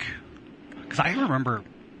think, because I remember,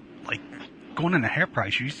 like, going into half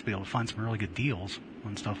price, you used to be able to find some really good deals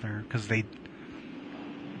on stuff there, because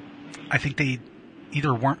I think they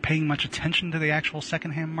either weren't paying much attention to the actual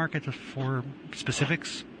secondhand market for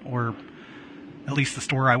specifics, or at least the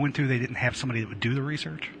store I went to, they didn't have somebody that would do the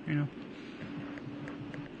research,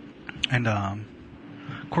 And, of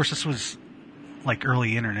course, this was, like,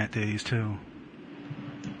 early internet days, too.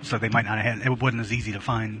 So they might not have had, it wasn't as easy to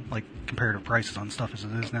find, like, comparative prices on stuff as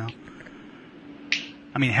it is now.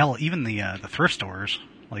 I mean, hell, even the thrift stores,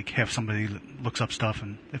 like, have somebody that looks up stuff,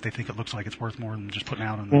 and if they think it looks like it's worth more than just putting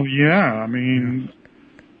out on the... Well, yeah, I mean,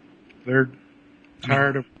 they're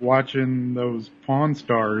tired of watching those Pawn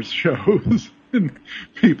Stars shows. And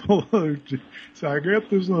people say, I got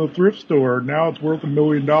this in a thrift store, now it's worth $1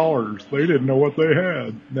 million. They didn't know what they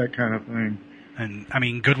had, that kind of thing. And, I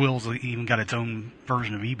mean, Goodwill's even got its own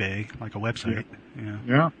version of eBay, like a website.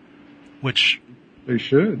 Yeah. Which... They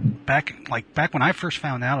should. Back when I first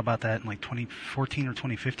found out about that in, like, 2014 or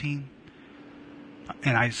 2015,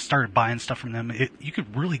 and I started buying stuff from them, you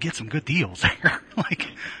could really get some good deals there.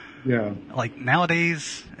 Yeah. Like,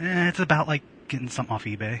 nowadays, it's about, like, getting something off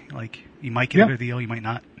eBay. Like, you might get a good deal, you might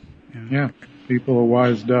not. Yeah, people are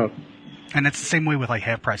wised up. And it's the same way with, like,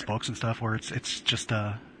 half-price books and stuff, where it's just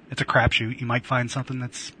it's a crapshoot. You might find something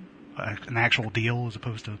that's an actual deal as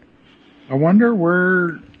opposed to... I wonder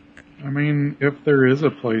where... I mean, if there is a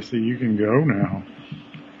place that you can go now.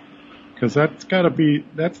 Because that's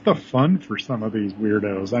the fun for some of these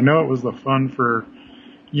weirdos. I know it was the fun for...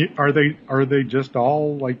 Are they just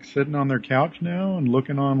all, like, sitting on their couch now and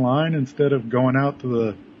looking online instead of going out to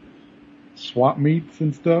the swap meets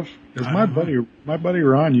and stuff? Because my buddy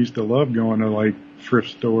Ron used to love going to, like, thrift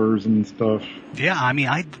stores and stuff. Yeah, I mean,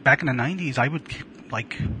 back in the 90s, I would,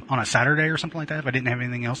 like, on a Saturday or something like that, if I didn't have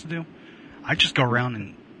anything else to do, I'd just go around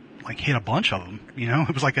and, like, hit a bunch of them,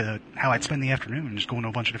 It was like how I'd spend the afternoon, just going to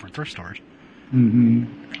a bunch of different thrift stores. Mm-hmm.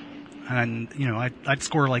 And, I'd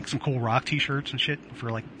score, like, some cool rock t-shirts and shit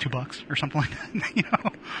for, like, $2 or something like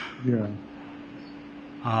that,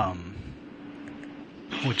 Yeah.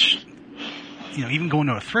 Which, even going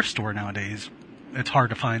to a thrift store nowadays, it's hard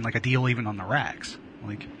to find, like, a deal even on the racks.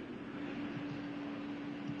 Like,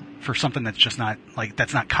 for something that's just not, like,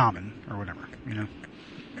 that's not common or whatever,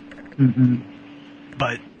 Mm-hmm.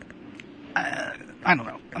 But I don't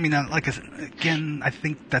know. I mean, like I said, again, I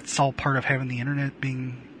think that's all part of having the internet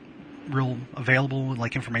being real available,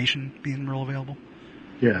 like information being real available.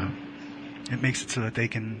 Yeah. It makes it so that they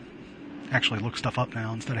can actually look stuff up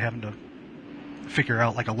now instead of having to figure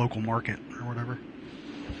out like a local market or whatever.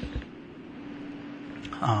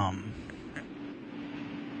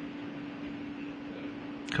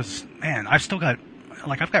 Because, man, I've got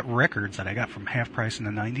records that I got from Half Price in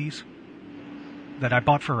the 90s that I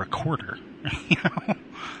bought for a quarter, you know,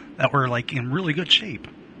 that were like in really good shape.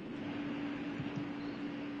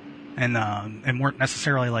 And weren't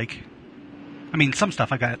necessarily like, I mean, some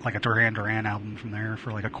stuff I got like a Duran Duran album from there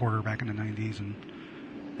for like a quarter back in the 90s,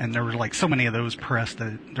 and there were like so many of those pressed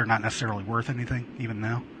that they're not necessarily worth anything even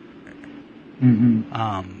now.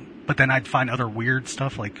 Mm-hmm. But then I'd find other weird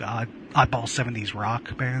stuff like oddball 70s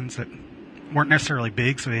rock bands that weren't necessarily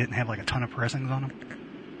big, so they didn't have like a ton of pressings on them.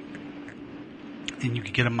 And you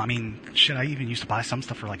could get them, I mean, shit, I even used to buy some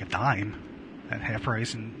stuff for like a dime at Half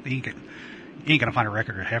Price, and you ain't gonna find a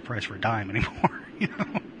record at Half Price for a dime anymore, you know?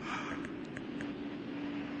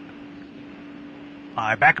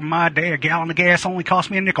 Back in my day, a gallon of gas only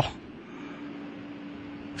cost me a nickel.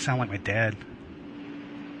 I sound like my dad.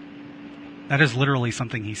 That is literally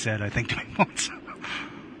something he said, I think, to me once.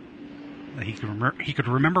 That he could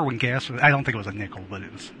remember when gas was, I don't think it was a nickel, but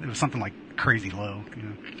it was something like crazy low, you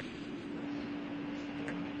know.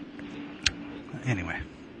 Anyway.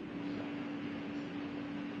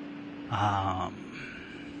 I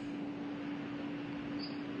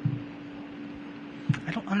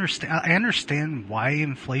don't understand. I understand why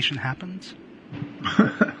inflation happens.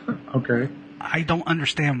 Okay. I don't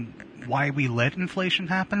understand why we let inflation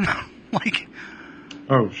happen. Like,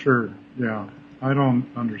 oh, sure. Yeah. I don't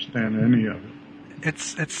understand any of it.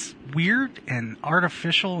 It's weird and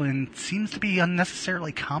artificial and seems to be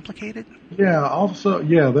unnecessarily complicated. Yeah, also,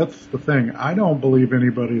 yeah, that's the thing. I don't believe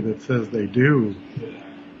anybody that says they do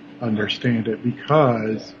understand it,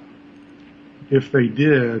 because if they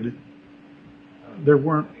did, there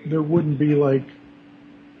wouldn't be like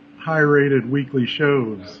high-rated weekly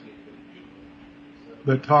shows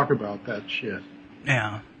that talk about that shit.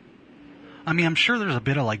 Yeah. I mean, I'm sure there's a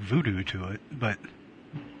bit of like voodoo to it, but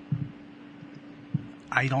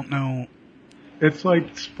I don't know. It's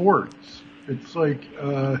like sports. It's like,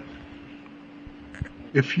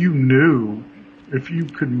 if you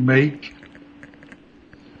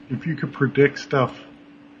could predict stuff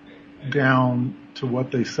down to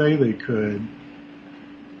what they say they could,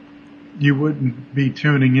 you wouldn't be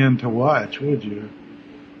tuning in to watch, would you?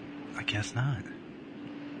 I guess not.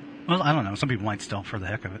 Well, I don't know. Some people might still for the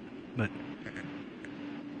heck of it, but.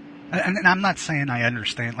 And I'm not saying I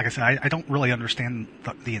understand. Like I said, I don't really understand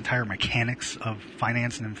the entire mechanics of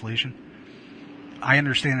finance and inflation. I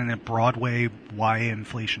understand in a broad way why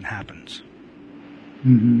inflation happens.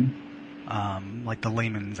 Mm-hmm. Like the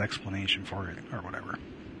layman's explanation for it or whatever.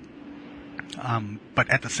 But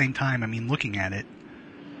at the same time, I mean, looking at it,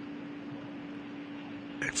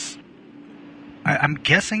 I'm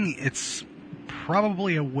guessing it's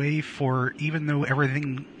probably a way for, even though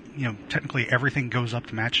everything, you know, technically everything goes up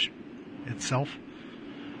to match itself,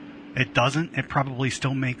 it doesn't. It probably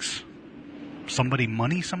still makes somebody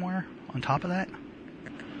money somewhere on top of that,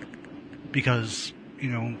 because, you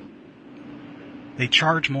know, they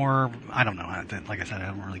charge more. I don't know. Like I said, I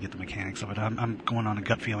don't really get the mechanics of it. I'm going on a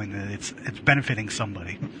gut feeling that it's benefiting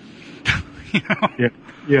somebody. You know?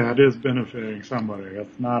 Yeah, it is benefiting somebody.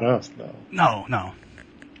 It's not us, though. No.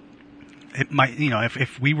 It might, you know,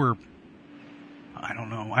 if we were, I don't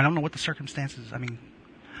know what the circumstances. I mean,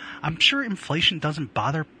 I'm sure inflation doesn't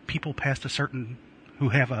bother people past a certain, who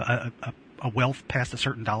have a wealth past a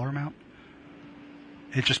certain dollar amount.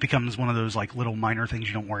 It just becomes one of those like little minor things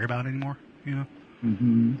you don't worry about anymore, you know?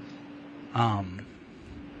 Mm-hmm.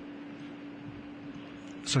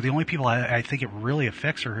 So the only people I think it really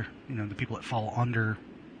affects are, you know, the people that fall under,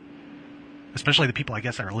 especially the people, I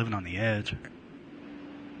guess, that are living on the edge.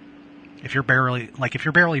 If you're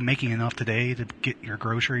barely making enough today to get your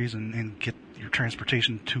groceries and get your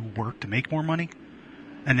transportation to work to make more money,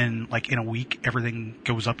 and then like in a week everything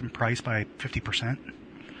goes up in price by 50%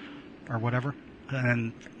 or whatever,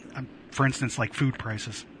 and for instance, like food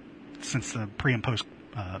prices since the pre and post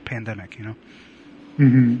pandemic, you know.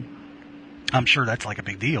 Mm-hmm. I'm sure that's like a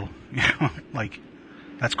big deal, you know, like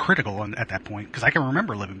that's critical at that point, because I can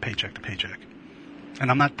remember living paycheck to paycheck,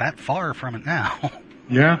 and I'm not that far from it now.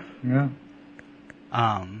 Yeah.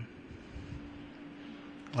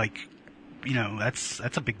 Like, you know, that's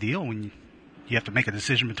a big deal when you have to make a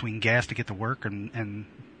decision between gas to get to work and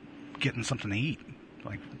getting something to eat,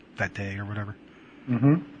 like that day or whatever.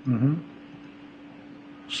 Mm-hmm.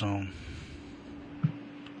 So,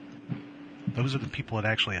 those are the people it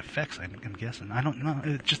actually affects, I'm guessing. I don't know.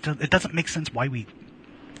 It doesn't make sense why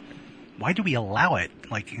do we allow it?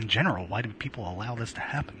 Like, in general, why do people allow this to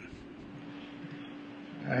happen?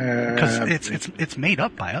 Because it's made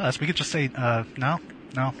up by us. We could just say, no,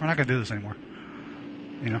 we're not going to do this anymore.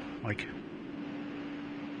 Like,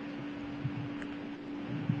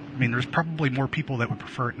 I mean, there's probably more people that would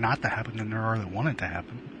prefer it not to happen than there are that want it to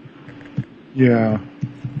happen. Yeah.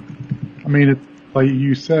 I mean, it's like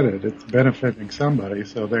you said it's benefiting somebody,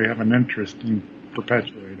 so they have an interest in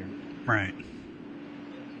perpetuating. Right.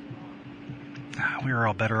 We were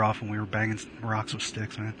all better off when we were banging rocks with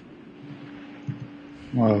sticks, man.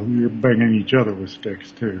 Well, you're banging each other with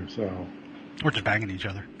sticks, too, so... We're just banging each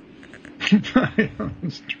other.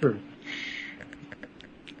 That's true.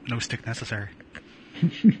 No stick necessary.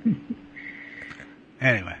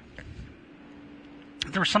 Anyway.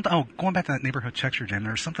 There was something... Oh, going back to that neighborhood texture jam,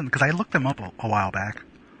 there was something... Because I looked them up a while back.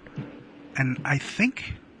 And I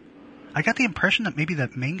think... I got the impression that maybe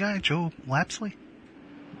that main guy, Joe Lapsley...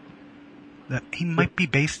 That he might be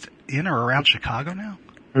based in or around Chicago now.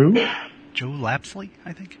 Who? Joe Lapsley,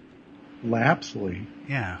 I think. Lapsley?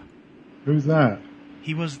 Yeah. Who's that?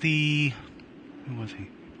 He was the... Who was he?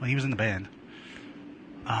 Well, he was in the band.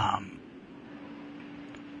 Hold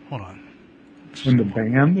on. In the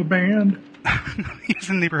band? The band? He was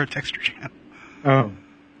in Neighborhood Texture Jam. Oh.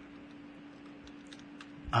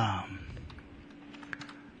 I'm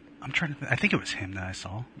trying to... I think it was him that I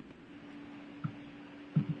saw.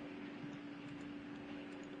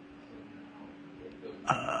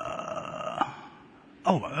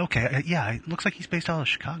 Oh, okay. Yeah, it looks like he's based out of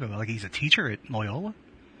Chicago. Like he's a teacher at Loyola.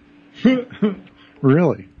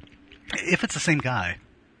 Really? If it's the same guy.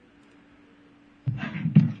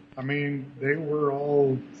 I mean, they were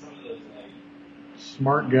all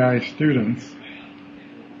smart guy students.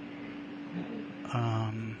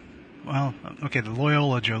 Well, okay, the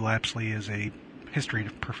Loyola Joe Lapsley is a history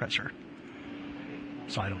professor.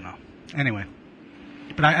 So I don't know. Anyway.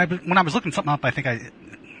 But when I was looking something up, I think I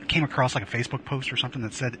came across like a Facebook post or something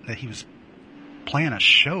that said that he was playing a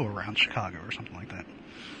show around Chicago or something like that.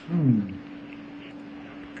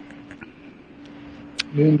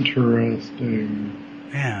 Interesting.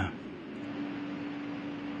 Yeah.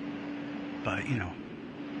 But,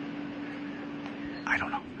 I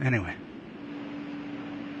don't know. Anyway.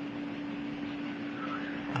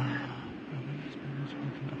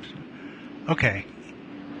 Okay.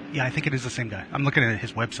 Yeah, I think it is the same guy. I'm looking at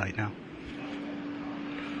his website now.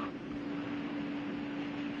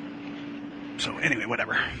 So, anyway,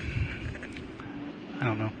 whatever. I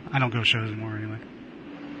don't know. I don't go to shows anymore anyway.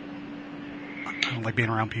 I don't like being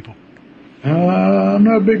around people. I'm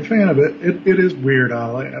not a big fan of it. It is weird.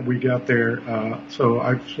 We got there, so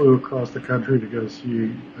I flew across the country to go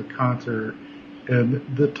see a concert,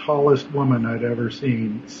 and the tallest woman I'd ever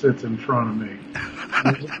seen sits in front of me.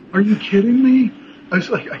 I was like, are you kidding me? I was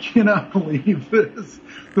like, I cannot believe this.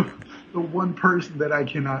 The one person that I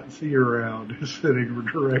cannot see around is sitting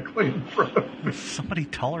directly in front of me. Somebody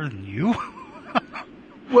taller than you?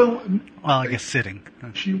 Well, I guess sitting.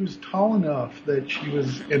 She was tall enough that she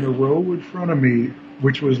was in a row in front of me,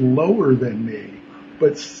 which was lower than me,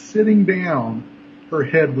 but sitting down, her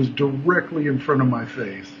head was directly in front of my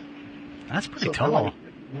face. That's pretty tall.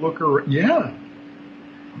 Look around. Yeah.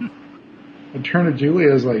 I turned to Julie,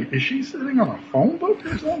 I was like, is she sitting on a phone book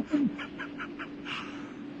or something?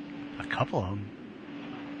 A couple of them.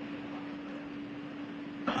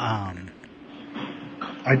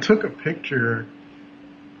 I took a picture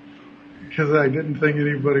because I didn't think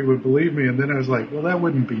anybody would believe me, and then I was like, well, that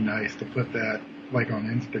wouldn't be nice to put that, like, on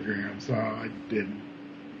Instagram, so I didn't.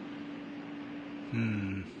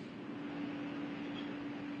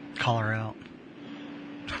 Call her out.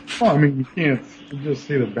 Well, I mean, you can't just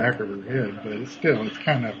see the back of her head, but it's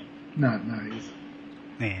kind of not nice.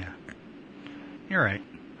 Yeah. You're right.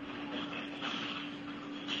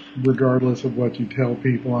 Regardless of what you tell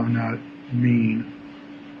people, I'm not mean.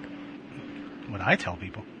 What I tell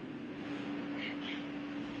people?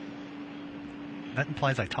 That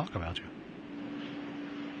implies I talk about you.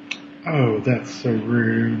 Oh, that's so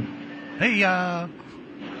rude. Hey, I'm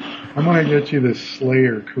gonna get you this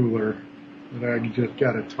Slayer cooler that I just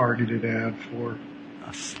got a targeted ad for.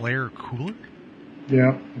 A Slayer cooler?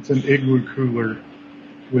 Yeah, it's an igloo cooler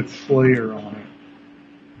with Slayer on it.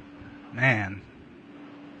 Man.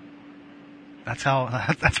 That's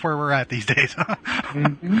where we're at these days, huh?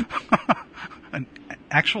 Mm-hmm. An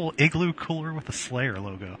actual igloo cooler with a Slayer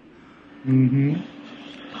logo. Mm-hmm.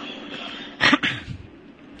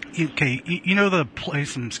 Okay, you know the play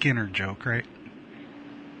some Skinner joke, right?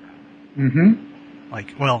 Mm-hmm.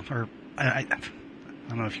 Like, well, or I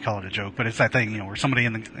don't know if you call it a joke, but it's that thing, where somebody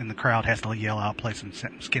in the crowd has to yell out, "Play some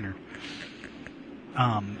Skinner."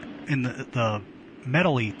 In the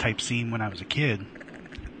metal-y type scene when I was a kid,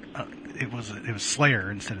 it was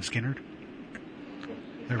Slayer instead of Skinner.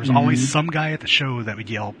 There was always some guy at the show that would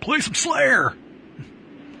yell, "Play some Slayer!"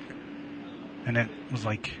 And it was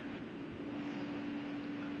like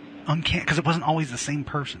uncanny, because it wasn't always the same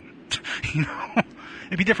person.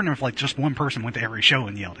 It'd be different if just one person went to every show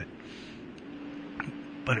and yelled it.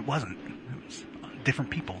 But it wasn't. It was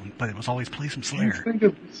different people, but it was always "Play some Slayer." You think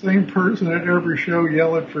of the same person at every show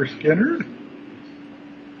yelling for Skinner?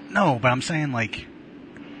 No, but I'm saying,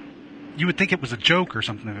 you would think it was a joke or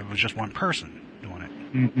something if it was just one person doing it.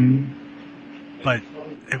 Mm-hmm. But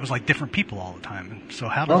it was different people all the time. So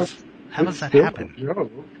how does that happen? A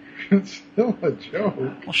joke. It's still a joke.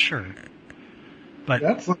 Well, sure. But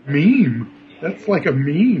that's a meme. That's like a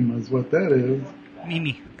meme is what that is.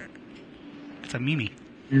 Mimi. It's a meme.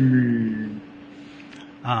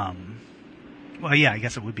 Well, yeah, I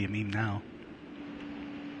guess it would be a meme now.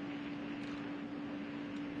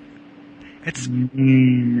 It's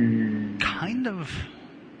kind of...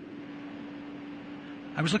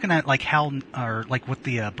 I was looking at how, or what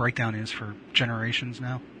the breakdown is for generations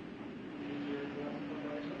now.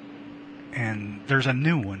 And there's a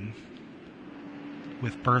new one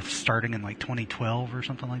with births starting in 2012 or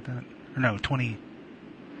something like that. Or no,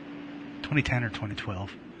 2010 or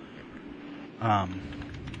 2012. I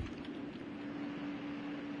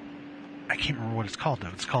can't remember what it's called though.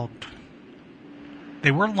 It's called... They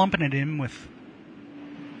were lumping it in with,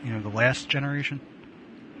 the last generation,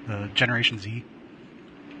 the Generation Z.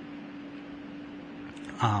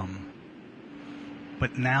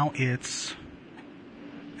 But now it's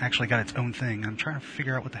actually got its own thing. I'm trying to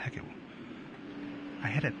figure out what the heck it was. I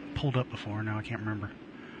had it pulled up before, now I can't remember.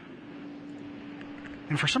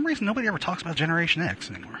 And for some reason, nobody ever talks about Generation X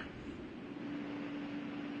anymore.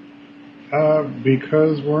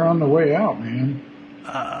 Because we're on the way out, man.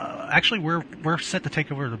 Actually, we're set to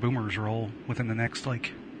take over the boomers' role within the next 5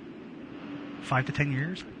 to 10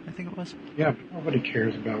 years. I think it was. Yeah, but nobody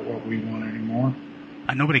cares about what we want anymore.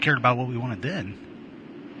 Nobody cared about what we wanted then.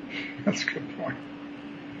 That's a good point.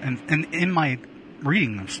 And in my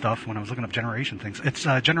reading of stuff when I was looking up generation things, it's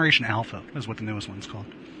Generation Alpha is what the newest one's called.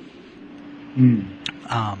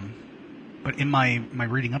 But in my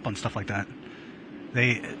reading up on stuff like that,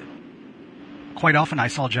 they quite often I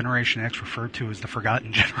saw Generation X referred to as the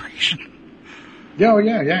forgotten generation.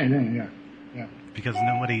 Yeah. Because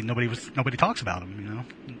nobody talks about them.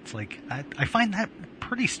 It's I find that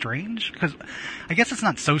pretty strange, because I guess it's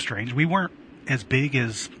not so strange. We weren't as big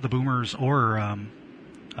as the boomers or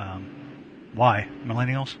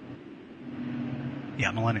millennials.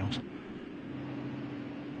 Yeah, millennials.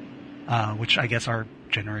 Which I guess are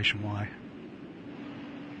Generation Y.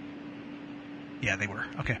 Yeah, they were.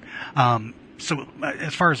 Okay. So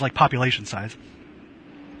as far as population size,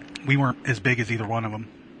 we weren't as big as either one of them.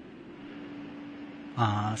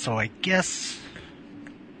 So I guess,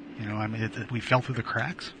 we fell through the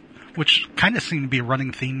cracks, which kind of seemed to be a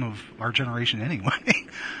running theme of our generation anyway.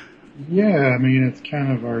 Yeah, it's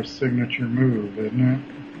kind of our signature move, isn't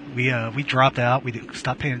it? We dropped out. We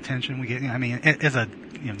stopped paying attention. As a,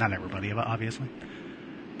 not everybody, obviously,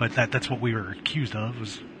 but that's what we were accused of,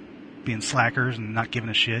 was being slackers and not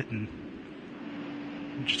giving a shit and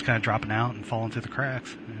just kind of dropping out and falling through the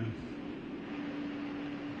cracks.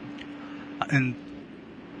 And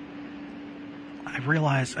I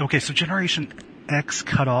realized, okay, so Generation X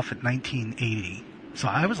cut off at 1980. So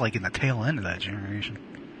I was in the tail end of that generation.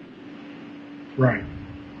 Right.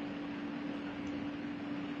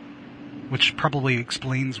 Which probably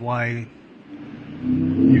explains why...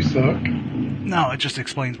 You suck? No, it just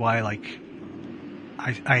explains why,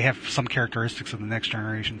 I have some characteristics of the next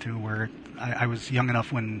generation, too, where I was young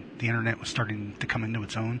enough when the internet was starting to come into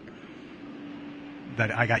its own that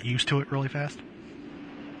I got used to it really fast.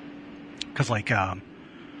 Because,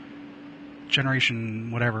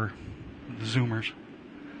 generation whatever, the Zoomers,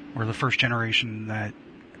 were the first generation that,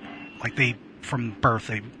 they, from birth,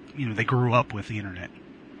 they grew up with the internet,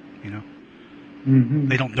 Mm-hmm.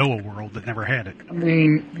 They don't know a world that never had it.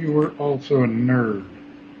 You were also a nerd.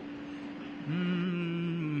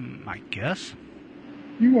 I guess.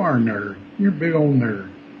 You are a nerd. You're a big old nerd.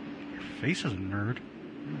 Your face is a nerd.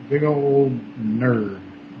 Big old nerd.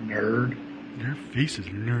 Nerd. Your face is a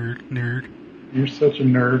nerd. You're such a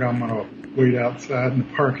nerd, I'm going to wait outside in the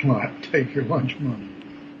parking lot and take your lunch money.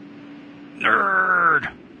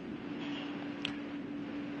 Nerd!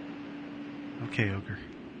 Okay, Ogre.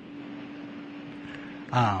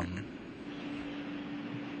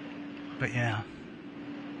 But yeah.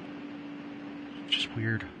 Just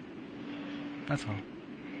weird. That's all.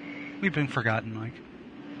 We've been forgotten, Mike.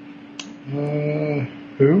 Who?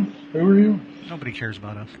 Who are you? Nobody cares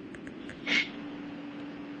about us.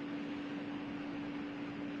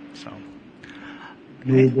 So.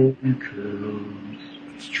 Nobody cares.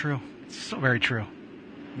 It's true. It's so very true.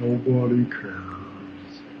 Nobody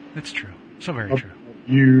cares. It's true. So very true.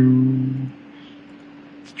 You.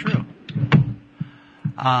 It's true.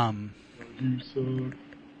 You suck.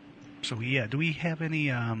 So yeah, do we have any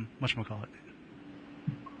whatchamacallit?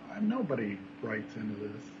 Nobody writes into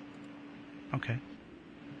this. Okay.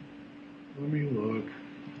 Let me look.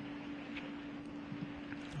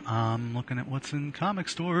 I'm looking at what's in comic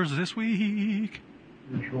stores this week.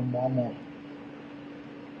 Here's your mama.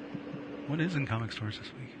 What is in comic stores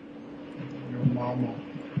this week? Your mama.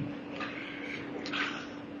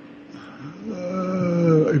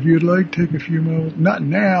 If you'd like, take a few moments. Not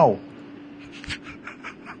now.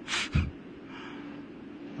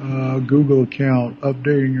 Google account.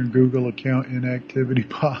 Updating your Google account inactivity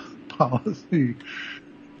policy.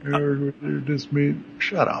 Just me.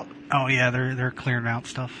 Shut up. Oh yeah, they're clearing out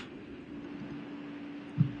stuff.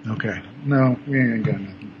 Okay. No, we ain't got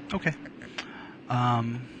nothing. Okay.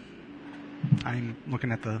 I'm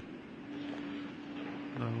looking at the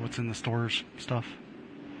what's in the stores stuff.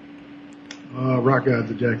 Rock Gods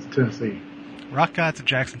of Jackson, Tennessee. Rock Gods of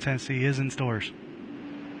Jackson, Tennessee is in stores.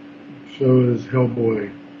 So is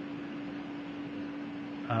Hellboy.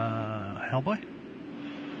 Hellboy?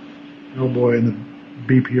 Hellboy in the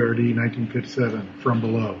BPRD 1957, From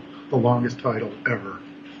Below. The longest title ever.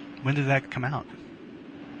 When did that come out?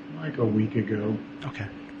 Like a week ago. Okay.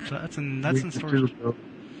 So that's in stores.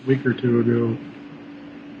 Week or two ago.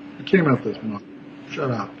 It came out this month. Shut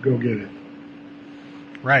up. Go get it.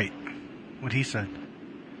 Right. What he said.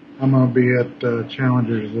 I'm going to be at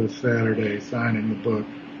Challengers this Saturday signing the book.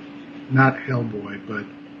 Not Hellboy, but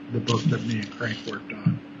the book that me and Crank worked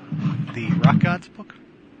on. The Rock Gods book?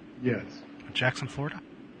 Yes. Jackson, Florida?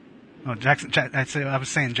 Oh, I was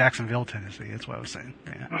saying Jacksonville, Tennessee. That's what I was saying.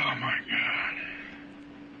 Yeah. Oh my God.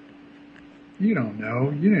 You don't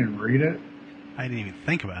know. You didn't read it. I didn't even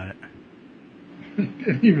think about it.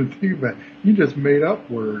 Didn't even think about it. You just made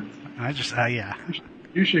up words. I just, yeah.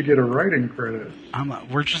 You should get a writing credit.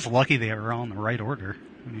 We're just lucky they were all in the right order.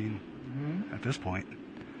 I mean, at this point.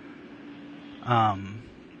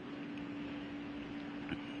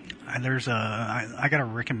 I got a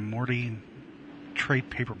Rick and Morty trade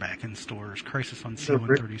paperback in stores. Crisis on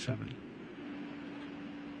C-137.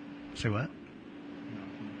 Say what?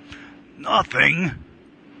 Nothing.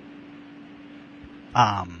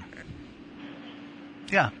 Yeah,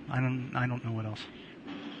 I don't know what else.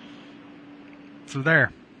 So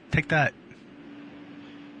there, take that.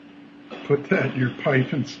 Put that in your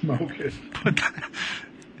pipe and smoke it. Put that.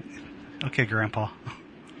 Okay, Grandpa.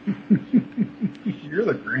 You're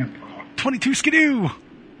the grandpa. 22 skidoo. Oh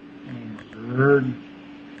my word.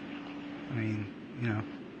 I mean,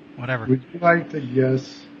 whatever. Would you like to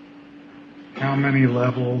guess how many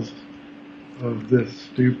levels of this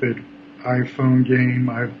stupid iPhone game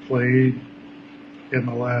I've played in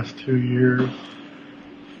the last 2 years?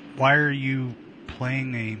 Why are you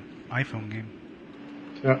playing a iPhone game?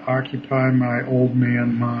 To occupy my old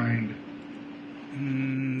man mind.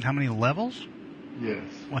 How many levels? Yes.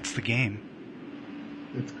 What's the game?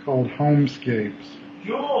 It's called Homescapes.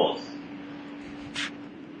 Jules!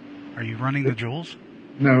 Are you running the Jules?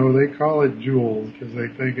 No, they call it Jules because they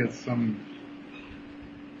think it's some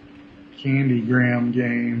Candygram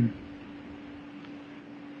game.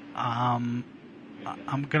 I'm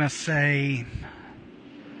gonna say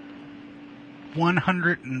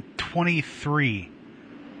 123.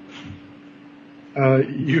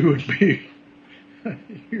 You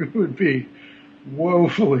would be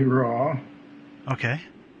woefully wrong. Okay.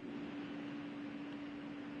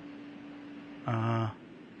 Am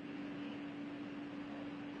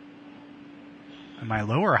I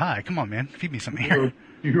low or high? Come on, man. Feed me something here.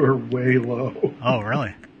 You are way low. Oh,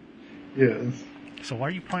 really? Yes. So why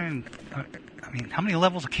are you playing... how many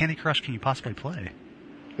levels of Candy Crush can you possibly play?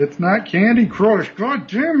 It's not Candy Crush. God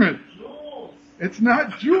damn it. Jules! It's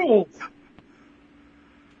not Jules.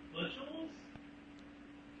 What Jules?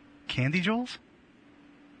 Candy Jules?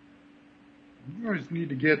 You guys need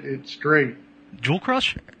to get it straight. Jewel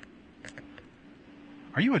Crush?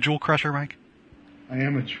 Are you a Jewel Crusher, Mike? I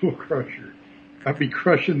am a Jewel Crusher. I'd be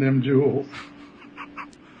crushing them jewels.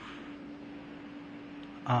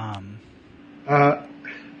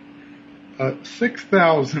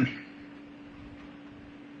 6,000.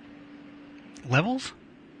 Levels?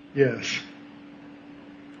 Yes.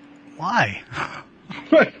 Why?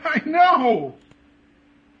 But I know.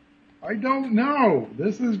 I don't know.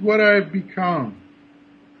 This is what I've become.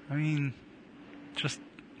 I mean, just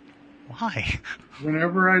why?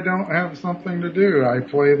 Whenever I don't have something to do, I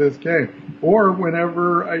play this game. Or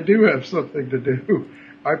whenever I do have something to do,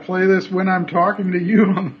 I play this when I'm talking to you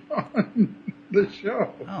on the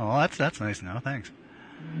show. Oh, well, that's nice to know. Thanks.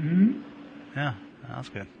 Mm-hmm. Yeah, that's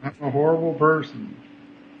good. I'm a horrible person.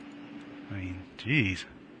 I mean, jeez.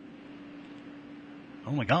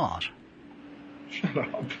 Oh my gosh. Shut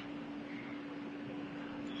up.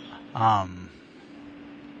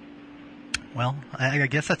 Well, I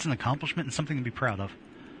guess that's an accomplishment and something to be proud of.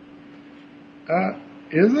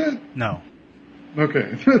 Is it? No.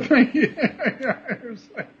 Okay. Thank you. I was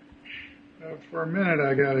like, for a minute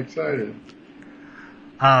I got excited.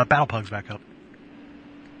 Battle Pug's back up.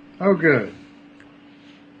 Oh, good.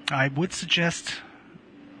 I would suggest...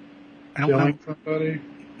 I don't Killing know. somebody?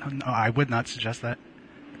 No, I would not suggest that.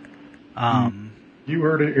 You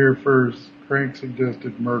heard it here first. Crank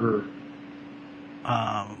suggested murder.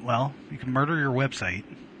 Well, you can murder your website.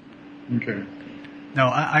 Okay. No,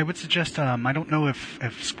 I would suggest, I don't know if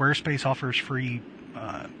Squarespace offers free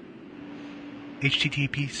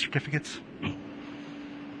HTTP certificates.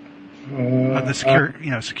 The secure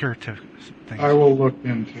things. I will look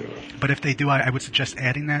into it. But if they do, I would suggest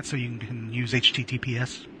adding that so you can use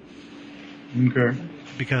HTTPS. Okay.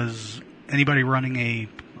 Because anybody running a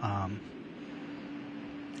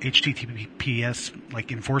HTTPS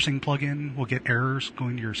like enforcing plugin will get errors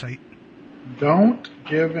going to your site. Don't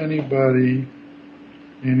give anybody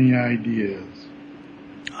any ideas.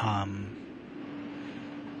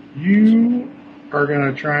 You are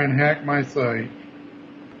going to try and hack my site.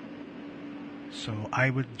 So I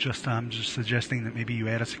would just suggesting that maybe you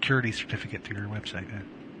add a security certificate to your website.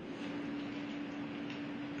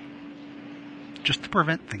 Just to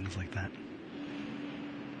prevent things like that.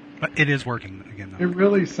 But it is working again, though. It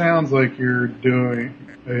really sounds like you're going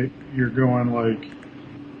like,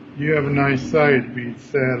 you have a nice site, it'd be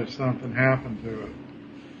sad if something happened to it.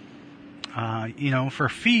 For a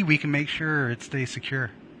fee, we can make sure it stays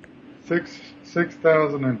secure.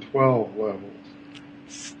 6,012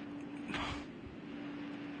 levels.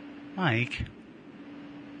 Mike.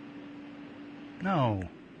 No.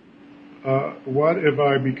 What have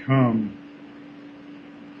I become?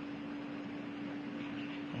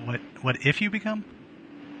 What if you become?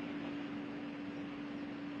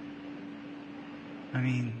 I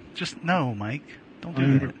mean, just no, Mike. Don't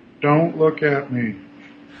do that. Don't look at me.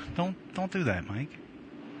 Don't do that, Mike.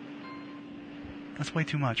 That's way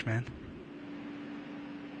too much, man.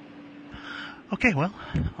 Okay, well,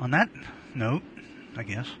 on that note, I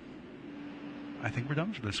guess, I think we're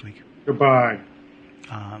done for this week. Goodbye.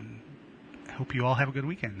 Hope you all have a good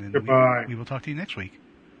weekend. And Goodbye. We will talk to you next week.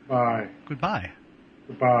 Bye. Goodbye.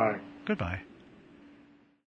 Goodbye. Goodbye.